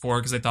picked 4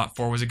 because they thought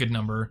 4 was a good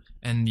number,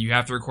 and you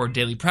have to record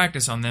daily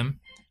practice on them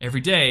every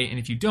day, and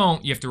if you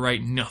don't, you have to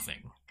write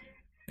nothing.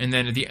 And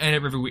then at the end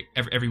of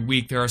every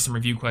week, there are some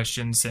review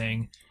questions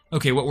saying,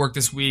 okay, what worked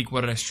this week?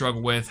 What did I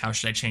struggle with? How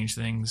should I change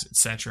things?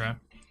 Etc.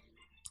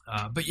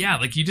 But yeah,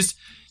 like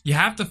you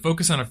have to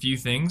focus on a few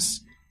things.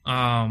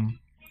 One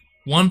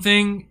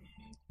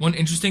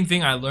interesting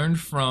thing I learned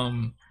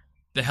from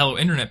the Hello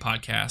Internet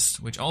podcast,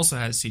 which also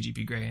has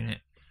CGP Grey in it,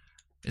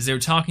 is they were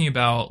talking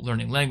about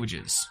learning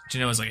languages, which I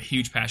know is like a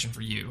huge passion for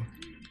you.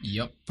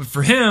 Yep. But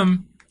for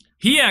him,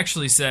 He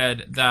actually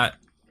said that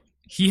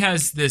he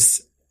has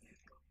this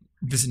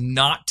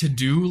not to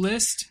do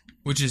list,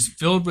 which is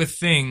filled with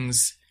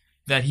things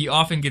that he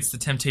often gets the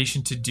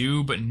temptation to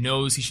do, but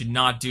knows he should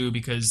not do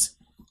because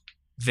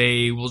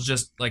they will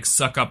just like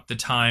suck up the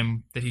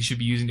time that he should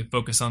be using to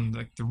focus on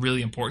like the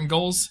really important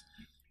goals.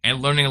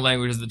 And learning a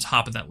language is the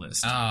top of that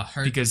list.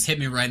 Because hit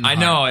me right in the heart.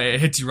 I know it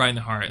hits you right in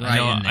the heart. Right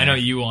I know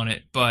you want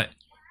it, but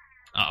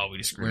we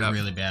just screwed up. We're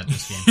really bad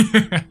this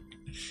game.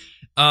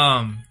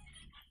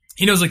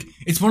 He knows like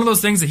it's one of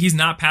those things that he's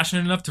not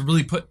passionate enough to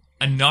really put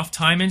enough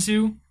time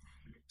into,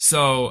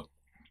 so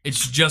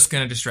it's just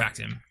gonna distract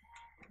him.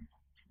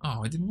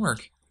 Oh, it didn't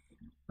work.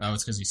 Oh,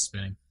 it's because he's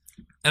spinning.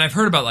 And I've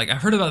heard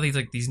about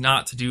these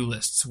not to do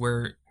lists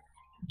where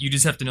you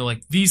just have to know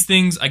like these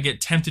things. I get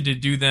tempted to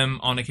do them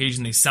on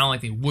occasion. They sound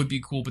like they would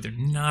be cool, but they're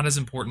not as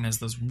important as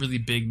those really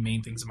big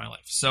main things in my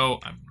life. So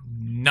I'm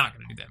not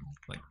gonna do them.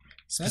 Like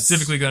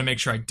specifically gonna make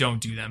sure I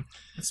don't do them.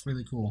 That's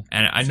really cool.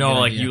 And I know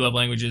like you love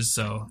languages,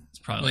 so it's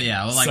probably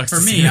like for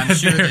me,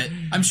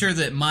 I'm sure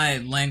that my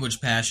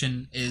language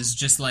passion is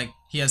just like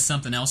he has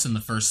something else in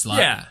the first slot.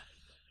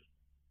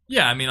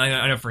 Yeah, I mean,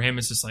 I know for him,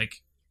 it's just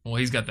like, well,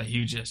 he's got that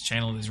huge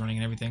channel that he's running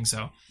and everything,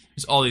 so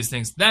there's all these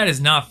things. That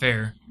is not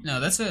fair. No,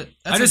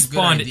 I just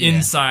spawned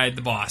inside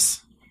the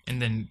boss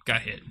and then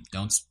got hit.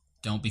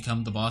 Don't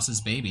become the boss's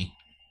baby.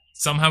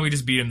 Somehow we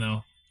just beat him,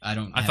 though. I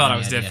thought I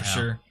was dead for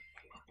sure.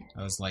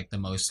 That was like the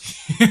most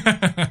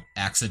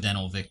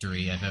accidental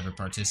victory I've ever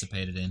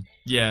participated in.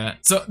 Yeah,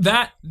 so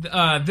that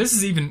this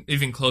is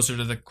even closer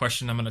to the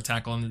question I'm going to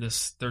tackle into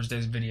this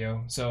Thursday's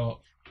video,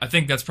 so I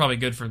think that's probably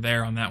good for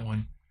there on that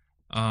one.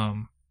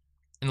 And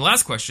the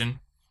last question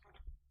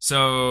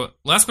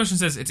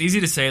says, it's easy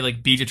to say,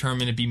 like, be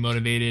determined and be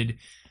motivated,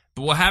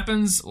 but what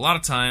happens a lot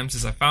of times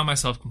is I found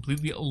myself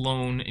completely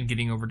alone in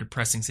getting over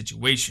depressing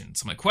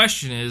situations. So my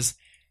question is,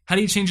 how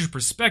do you change your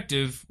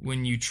perspective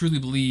when you truly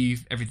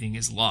believe everything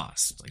is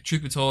lost? Like,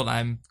 truth be told,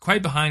 I'm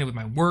quite behind with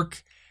my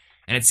work,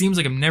 and it seems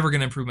like I'm never going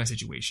to improve my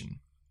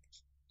situation.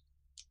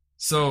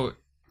 So,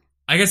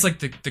 I guess, like,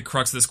 the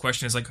crux of this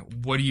question is, like,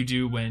 what do you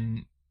do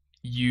when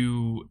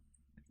you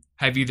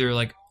have either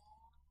like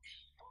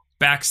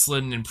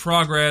backslidden in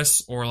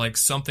progress or like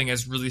something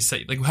has really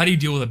set, like how do you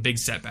deal with a big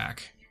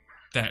setback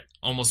that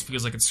almost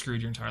feels like it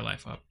screwed your entire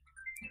life up?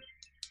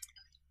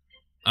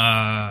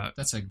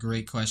 That's a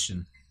great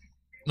question.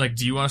 Like,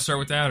 do you want to start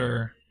with that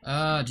or?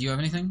 Do you have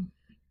anything?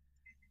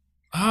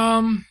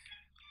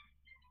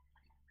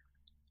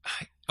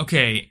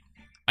 Okay,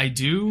 I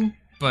do,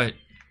 but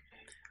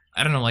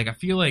I don't know. Like, I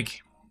feel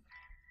like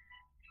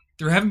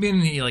there haven't been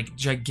any like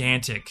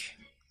gigantic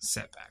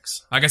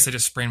setbacks. I guess I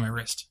just sprained my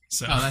wrist.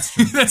 So that's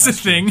true. that's the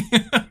thing.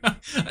 I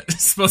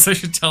suppose I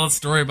should tell a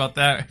story about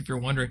that if you're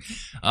wondering.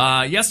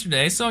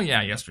 Yesterday,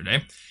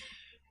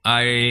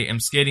 I am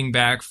skating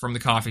back from the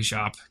coffee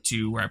shop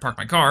to where I park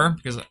my car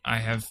because I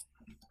have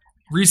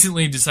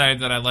recently decided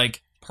that I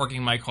like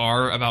parking my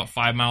car about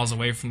 5 miles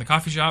away from the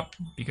coffee shop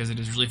because it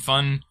is really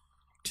fun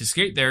to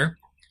skate there.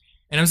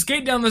 And I'm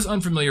skating down this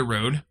unfamiliar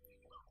road,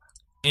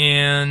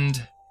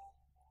 and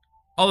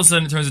all of a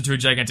sudden it turns into a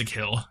gigantic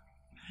hill.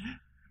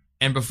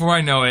 And before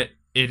I know it,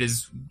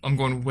 I'm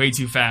going way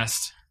too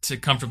fast to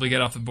comfortably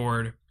get off the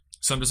board.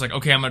 So I'm just like,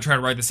 okay, I'm going to try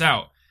to ride this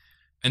out.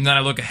 And then I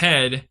look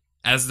ahead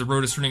as the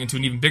road is turning into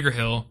an even bigger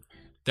hill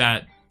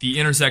that the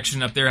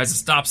intersection up there has a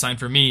stop sign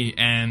for me,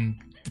 and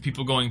the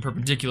people going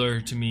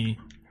perpendicular to me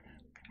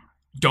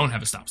don't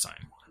have a stop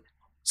sign.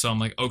 So I'm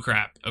like, oh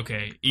crap,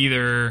 okay,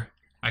 either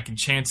I can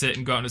chance it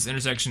and go out in this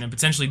intersection and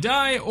potentially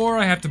die, or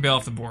I have to bail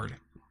off the board.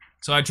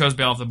 So I chose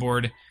bail off the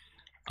board.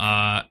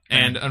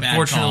 And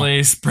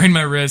unfortunately sprained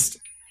my wrist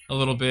a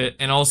little bit,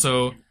 and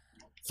also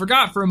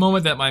forgot for a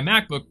moment that my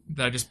MacBook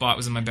that I just bought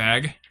was in my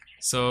bag,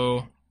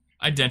 so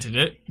I dented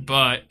it,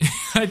 but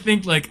I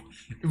think like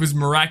it was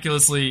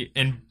miraculously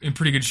in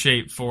pretty good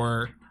shape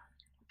for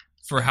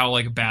how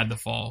like bad the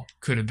fall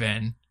could have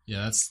been.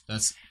 Yeah,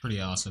 that's pretty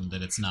awesome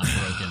that it's not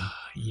broken.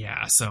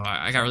 Yeah, so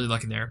I got really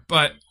lucky there,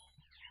 but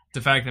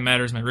the fact of the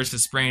matter is my wrist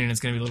is sprained and it's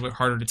going to be a little bit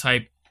harder to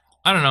type.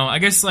 I don't know, I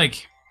guess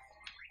like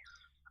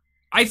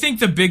I think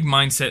the big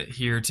mindset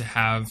here to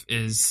have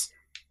is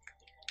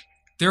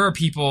there are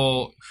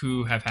people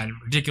who have had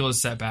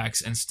ridiculous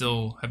setbacks and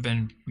still have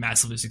been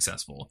massively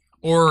successful,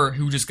 or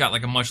who just got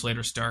like a much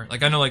later start.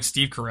 Like I know like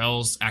Steve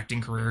Carell's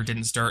acting career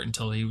didn't start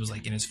until he was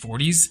like in his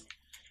 40s.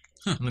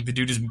 Like the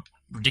dude is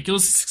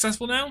ridiculously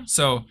successful now.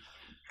 So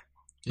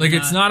like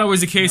it's not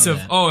always a case of,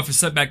 oh, if a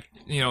setback,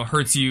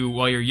 hurts you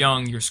while you're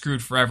young, you're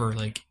screwed forever.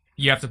 Like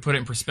you have to put it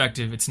in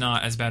perspective. It's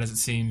not as bad as it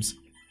seems.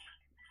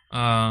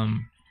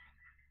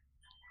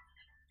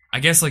 I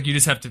guess like you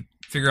just have to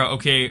figure out,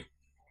 okay,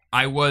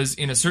 I was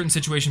in a certain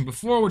situation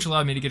before, which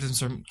allowed me to get to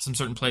some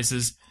certain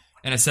places,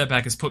 and a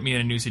setback has put me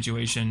in a new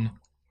situation.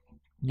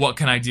 What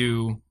can I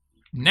do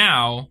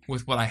now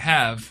with what I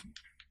have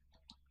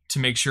to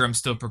make sure I'm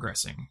still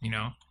progressing?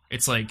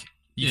 It's like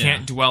you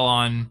can't dwell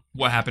on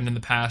what happened in the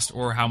past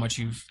or how much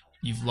you've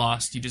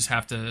lost. You just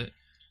have to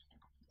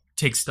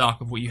take stock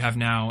of what you have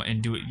now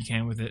and do what you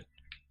can with it.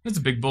 That's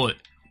a big bullet.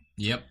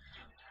 Yep.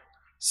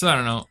 So I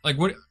don't know. Like,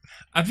 what?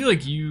 I feel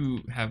like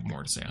you have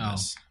more to say on Oh.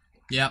 this.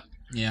 Yep.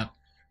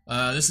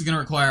 This is going to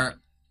require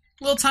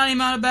a little tiny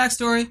amount of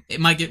backstory.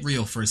 It might get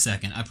real for a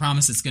second. I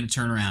promise it's going to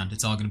turn around.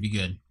 It's all going to be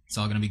good. It's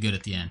all going to be good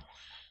at the end.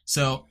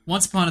 So,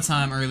 once upon a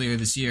time earlier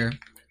this year,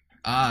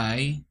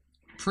 I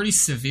pretty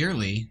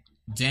severely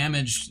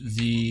damaged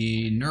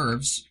the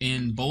nerves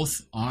in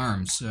both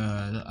arms.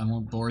 I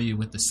won't bore you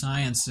with the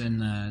science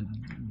and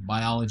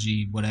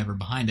biology, whatever,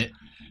 behind it,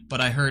 but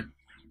I hurt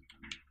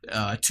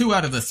 2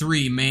 out of the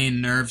 3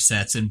 main nerve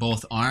sets in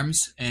both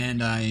arms,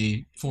 and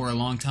I, for a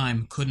long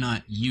time, could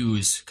not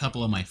use a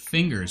couple of my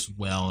fingers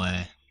well.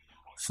 I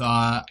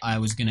thought I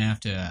was going to have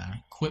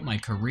to quit my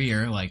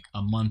career like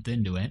a month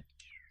into it.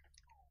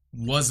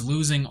 Was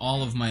losing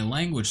all of my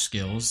language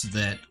skills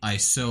that I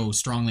so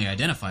strongly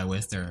identify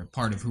with. They're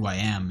part of who I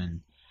am,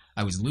 and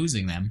I was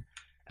losing them,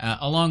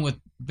 along with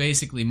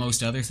basically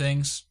most other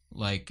things.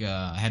 Like,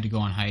 I had to go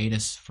on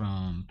hiatus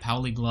from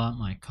Polyglot,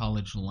 my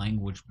college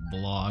language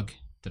blog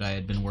that I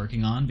had been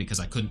working on because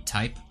I couldn't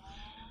type.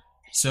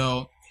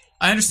 So,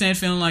 I understand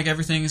feeling like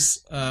everything's,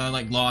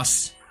 like,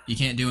 lost. You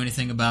can't do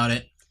anything about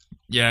it.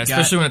 Yeah,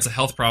 especially when it's a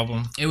health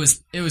problem. It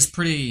was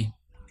pretty,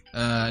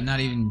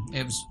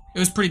 it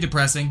was pretty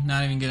depressing.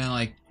 Not even gonna,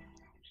 like,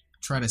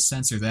 try to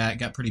censor that.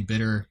 Got pretty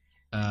bitter,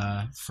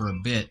 for a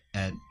bit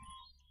at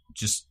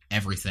just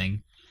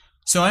everything.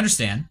 So I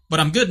understand, but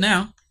I'm good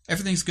now.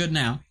 Everything's good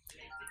now.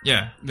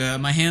 Yeah.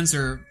 My hands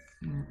are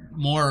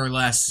more or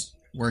less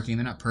working.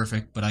 They're not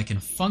perfect, but I can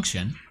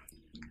function.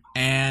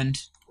 And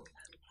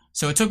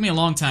so it took me a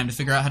long time to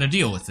figure out how to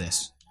deal with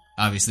this.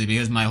 Obviously,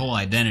 because my whole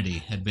identity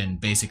had been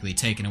basically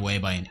taken away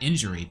by an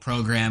injury.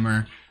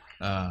 Programmer,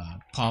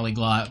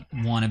 polyglot,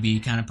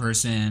 wannabe kind of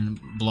person,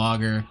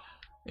 blogger,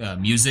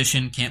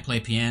 musician, can't play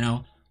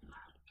piano.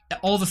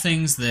 All the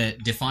things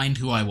that defined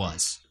who I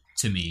was,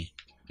 to me,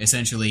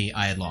 essentially,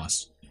 I had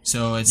lost.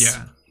 So it's...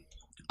 Yeah.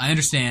 I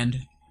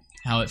understand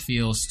how it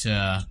feels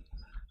to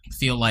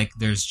feel like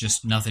there's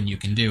just nothing you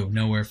can do,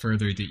 nowhere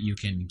further that you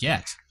can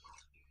get.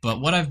 But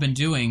what I've been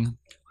doing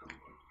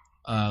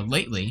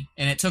lately,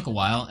 and it took a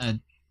while,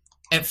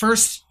 at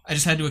first I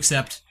just had to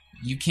accept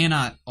you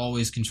cannot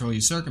always control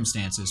your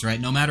circumstances,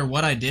 right? No matter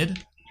what I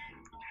did,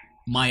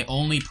 my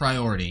only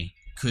priority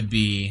could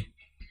be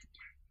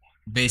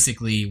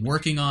basically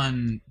working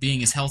on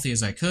being as healthy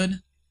as I could,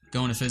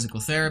 going to physical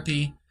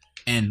therapy,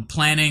 and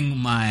planning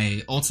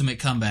my ultimate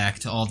comeback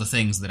to all the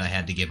things that I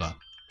had to give up.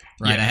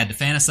 Right? Yeah. I had to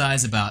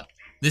fantasize about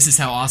this is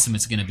how awesome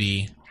it's going to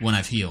be when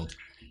I've healed.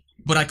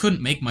 But I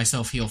couldn't make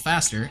myself heal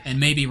faster, and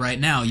maybe right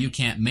now you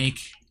can't make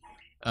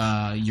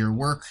your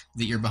work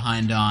that you're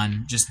behind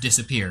on just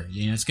disappear.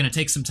 You know, it's going to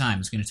take some time.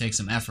 It's going to take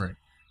some effort.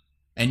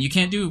 And you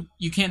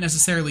can't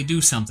necessarily do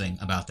something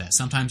about that.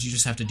 Sometimes you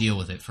just have to deal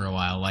with it for a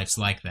while. Life's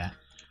like that.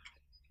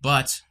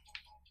 But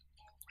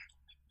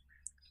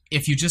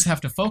if you just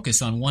have to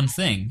focus on one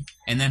thing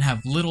and then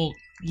have little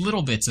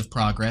bits of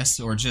progress,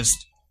 or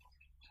just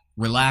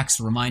relax,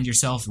 remind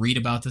yourself, read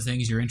about the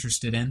things you're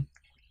interested in,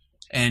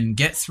 and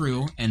get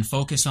through and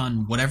focus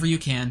on whatever you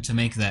can to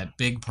make that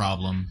big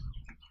problem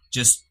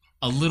just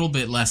a little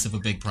bit less of a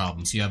big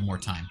problem so you have more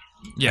time.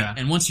 Yeah.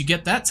 And once you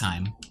get that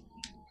time,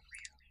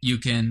 you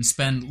can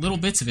spend little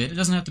bits of it. It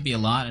doesn't have to be a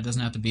lot. It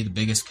doesn't have to be the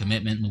biggest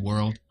commitment in the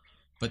world.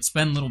 But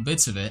spend little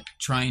bits of it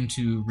trying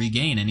to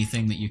regain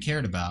anything that you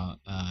cared about.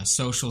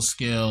 Social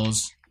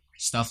skills,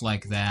 stuff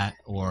like that,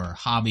 or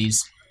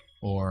hobbies,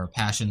 or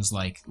passions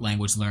like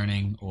language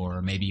learning,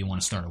 or maybe you want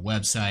to start a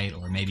website,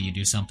 or maybe you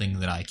do something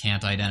that I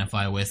can't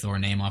identify with or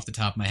name off the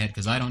top of my head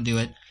because I don't do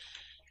it.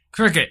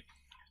 Cricket.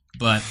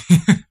 But,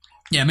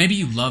 yeah, maybe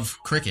you love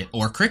cricket,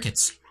 or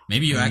crickets.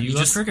 Maybe you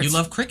love crickets. You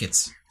love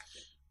crickets.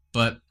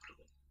 But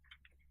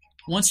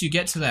once you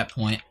get to that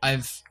point,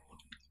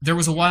 there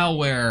was a while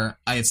where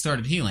I had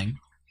started healing,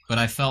 but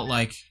I felt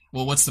like,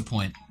 well, what's the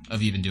point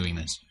of even doing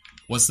this?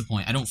 What's the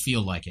point? I don't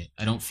feel like it.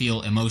 I don't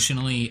feel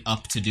emotionally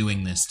up to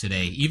doing this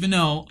today, even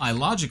though I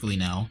logically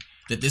know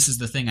that this is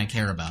the thing I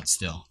care about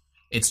still.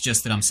 It's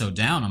just that I'm so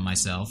down on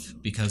myself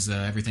because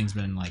everything's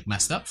been like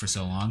messed up for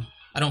so long.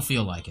 I don't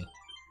feel like it.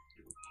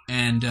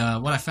 And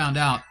what I found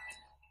out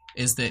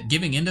is that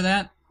giving into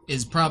that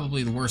is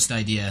probably the worst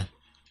idea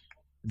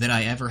that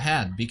I ever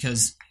had,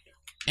 because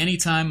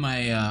anytime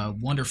my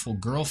wonderful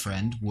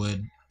girlfriend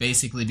would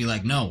basically be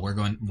like, no, we're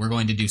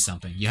going to do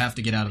something. You have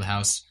to get out of the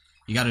house.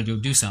 You got to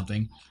do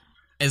something.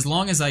 As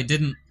long as I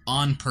didn't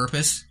on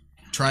purpose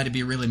try to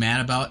be really mad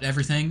about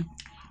everything,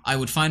 I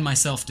would find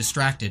myself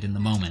distracted in the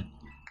moment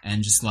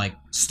and just like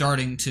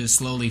starting to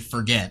slowly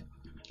forget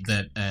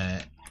that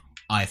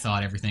I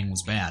thought everything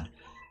was bad.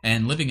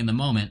 And living in the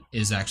moment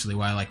is actually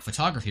why I like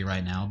photography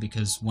right now,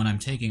 because when I'm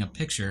taking a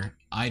picture,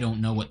 I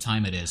don't know what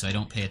time it is. I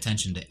don't pay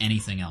attention to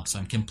anything else.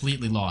 I'm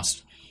completely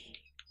lost.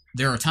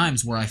 There are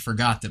times where I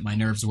forgot that my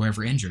nerves were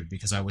ever injured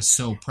because I was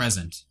so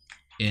present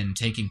in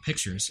taking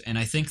pictures. And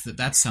I think that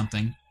that's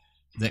something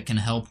that can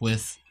help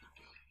with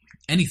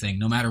anything,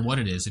 no matter what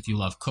it is. If you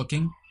love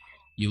cooking,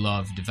 you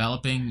love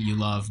developing, you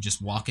love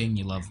just walking,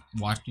 you love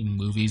watching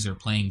movies or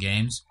playing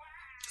games,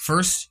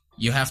 first,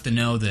 you have to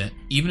know that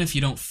even if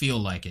you don't feel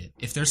like it,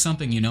 if there's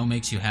something you know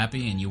makes you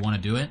happy and you want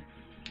to do it,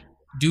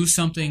 do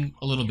something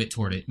a little bit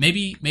toward it.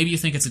 Maybe you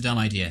think it's a dumb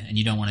idea and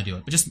you don't want to do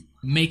it, but just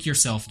make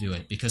yourself do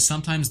it, because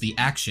sometimes the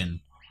action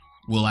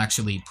will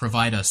actually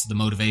provide us the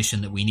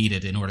motivation that we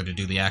needed in order to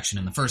do the action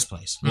in the first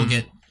place.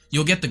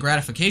 You'll get the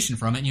gratification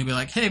from it, and you'll be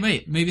like, "Hey,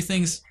 mate, maybe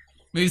things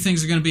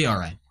are going to be all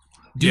right."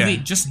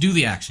 Just do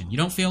the action. You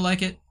don't feel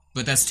like it,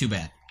 but that's too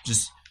bad.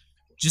 Just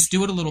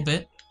do it a little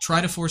bit.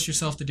 Try to force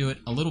yourself to do it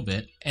a little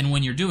bit, and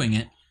when you're doing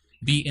it,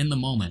 be in the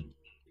moment.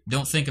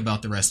 Don't think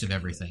about the rest of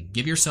everything.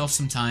 Give yourself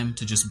some time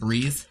to just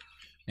breathe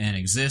and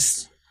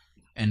exist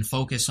and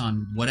focus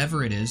on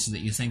whatever it is that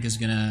you think is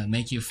going to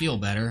make you feel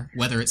better,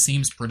 whether it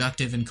seems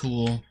productive and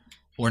cool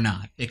or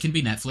not. It can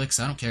be Netflix.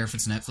 I don't care if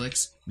it's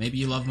Netflix. Maybe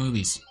you love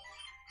movies.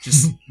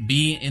 Just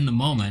be in the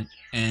moment,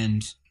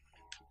 and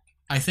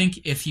I think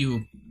if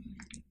you...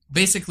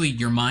 Basically,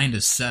 your mind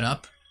is set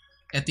up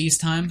at these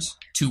times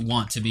to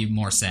want to be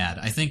more sad.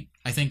 I think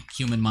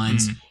human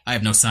minds... I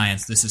have no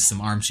science. This is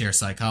some armchair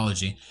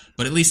psychology.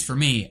 But at least for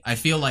me, I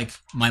feel like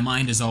my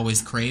mind has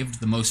always craved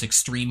the most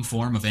extreme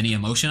form of any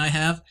emotion I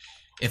have.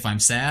 If I'm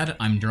sad,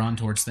 I'm drawn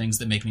towards things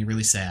that make me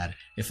really sad.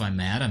 If I'm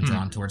mad, I'm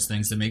drawn towards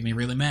things that make me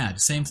really mad.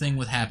 Same thing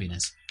with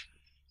happiness.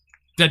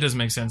 That does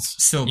make sense.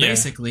 So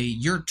basically,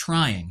 you're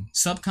trying.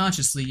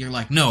 Subconsciously, you're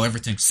like, no,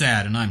 everything's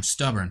sad and I'm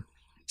stubborn.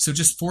 So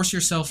just force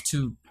yourself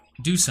to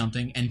do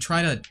something and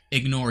try to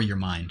ignore your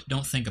mind.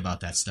 Don't think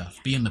about that stuff.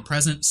 Be in the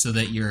present so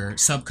that your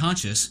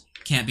subconscious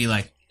can't be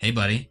like, hey,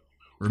 buddy,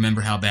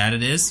 remember how bad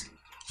it is?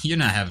 You're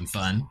not having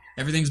fun.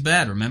 Everything's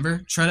bad,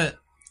 remember?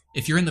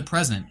 If you're in the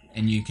present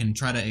and you can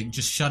try to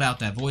just shut out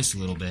that voice a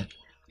little bit,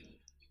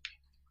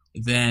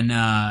 then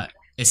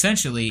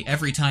essentially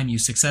every time you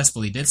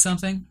successfully did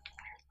something,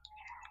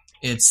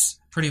 it's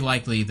pretty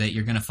likely that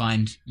you're going to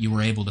find you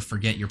were able to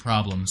forget your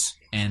problems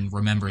and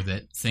remember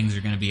that things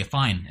are going to be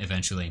fine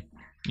eventually.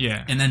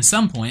 Yeah. And then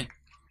some point,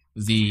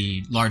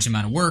 the large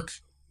amount of work,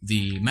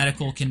 the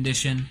medical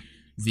condition,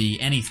 the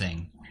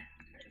anything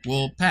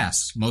will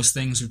pass. Most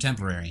things are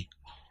temporary.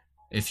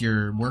 If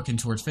you're working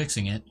towards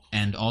fixing it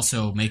and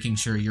also making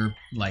sure you're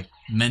like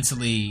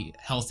mentally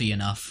healthy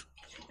enough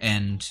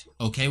and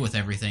okay with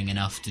everything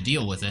enough to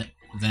deal with it,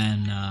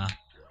 then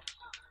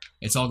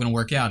it's all going to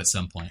work out at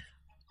some point.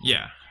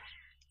 Yeah.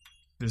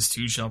 This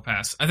too shall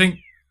pass. I think,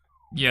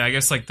 I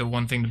guess like the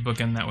one thing to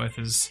bookend that with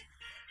is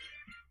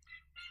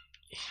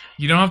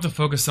you don't have to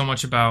focus so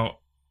much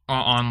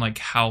on like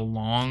how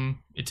long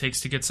it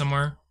takes to get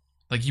somewhere.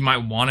 Like you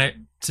might want it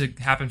to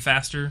happen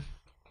faster.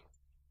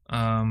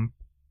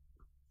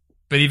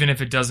 But even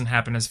if it doesn't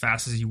happen as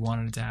fast as you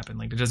wanted it to happen,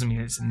 like it doesn't mean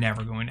it's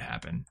never going to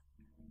happen.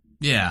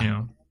 Yeah. You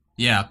know?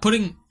 Yeah.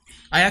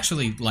 I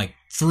actually like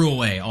threw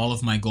away all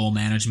of my goal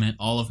management,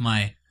 all of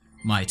my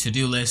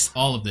to-do list,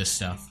 all of this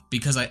stuff,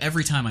 because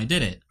every time I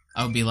did it,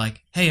 I would be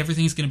like, hey,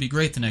 everything's going to be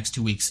great the next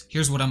 2 weeks.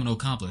 Here's what I'm going to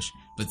accomplish.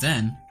 But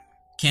then,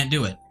 can't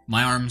do it.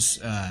 My arms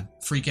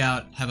freak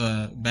out, have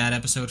a bad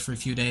episode for a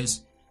few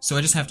days. So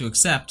I just have to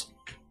accept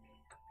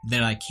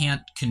that I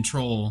can't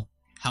control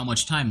how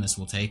much time this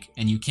will take,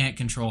 and you can't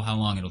control how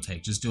long it'll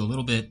take. Just do a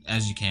little bit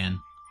as you can.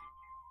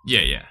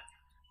 Yeah.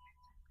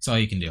 That's all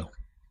you can do.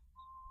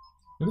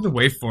 Look at the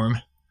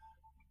waveform.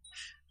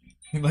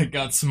 It like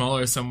got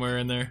smaller somewhere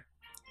in there.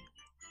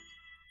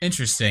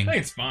 Interesting. I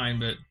think it's fine,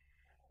 but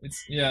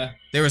it's, yeah.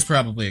 There was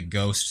probably a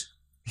ghost.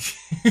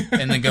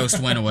 And the ghost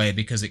went away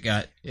because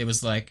it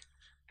was like,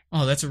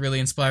 oh, that's a really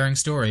inspiring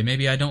story.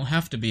 Maybe I don't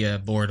have to be a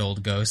bored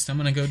old ghost. I'm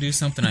going to go do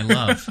something I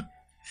love.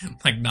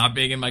 Like not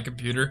being in my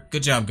computer.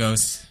 Good job,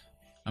 ghost.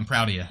 I'm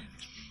proud of you.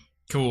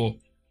 Cool.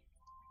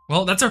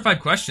 Well, that's our 5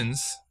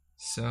 questions.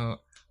 So,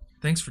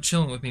 thanks for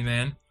chilling with me,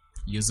 man.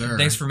 Yes, sir.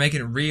 Thanks for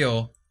making it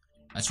real.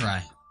 I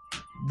try.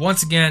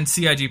 Once again,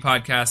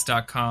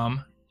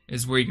 cigpodcast.com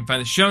is where you can find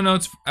the show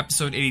notes for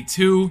episode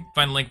 82.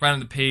 Find a link right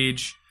on the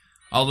page.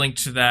 I'll link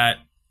to that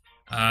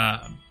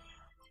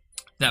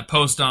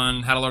post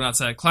on how to learn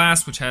outside of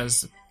class, which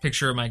has a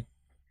picture of my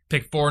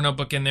Pick 4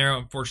 notebook in there.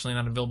 Unfortunately,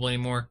 not available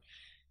anymore.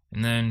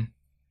 And then,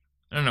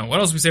 I don't know, what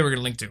else we say we're going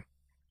to link to?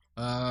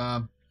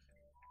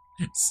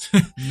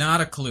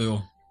 Not a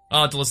clue.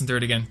 I'll have to listen through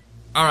it again.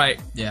 All right.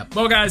 Yeah.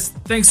 Well, guys,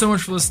 thanks so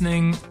much for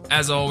listening.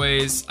 As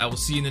always, I will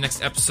see you in the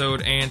next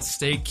episode, and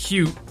stay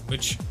cute,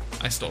 which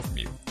I stole from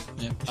you.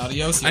 Yep.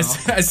 Adios, y'all.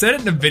 I said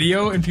it in a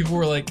video, and people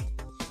were like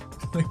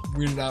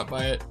weirded out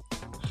by it.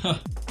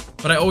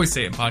 But I always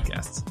say it in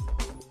podcasts.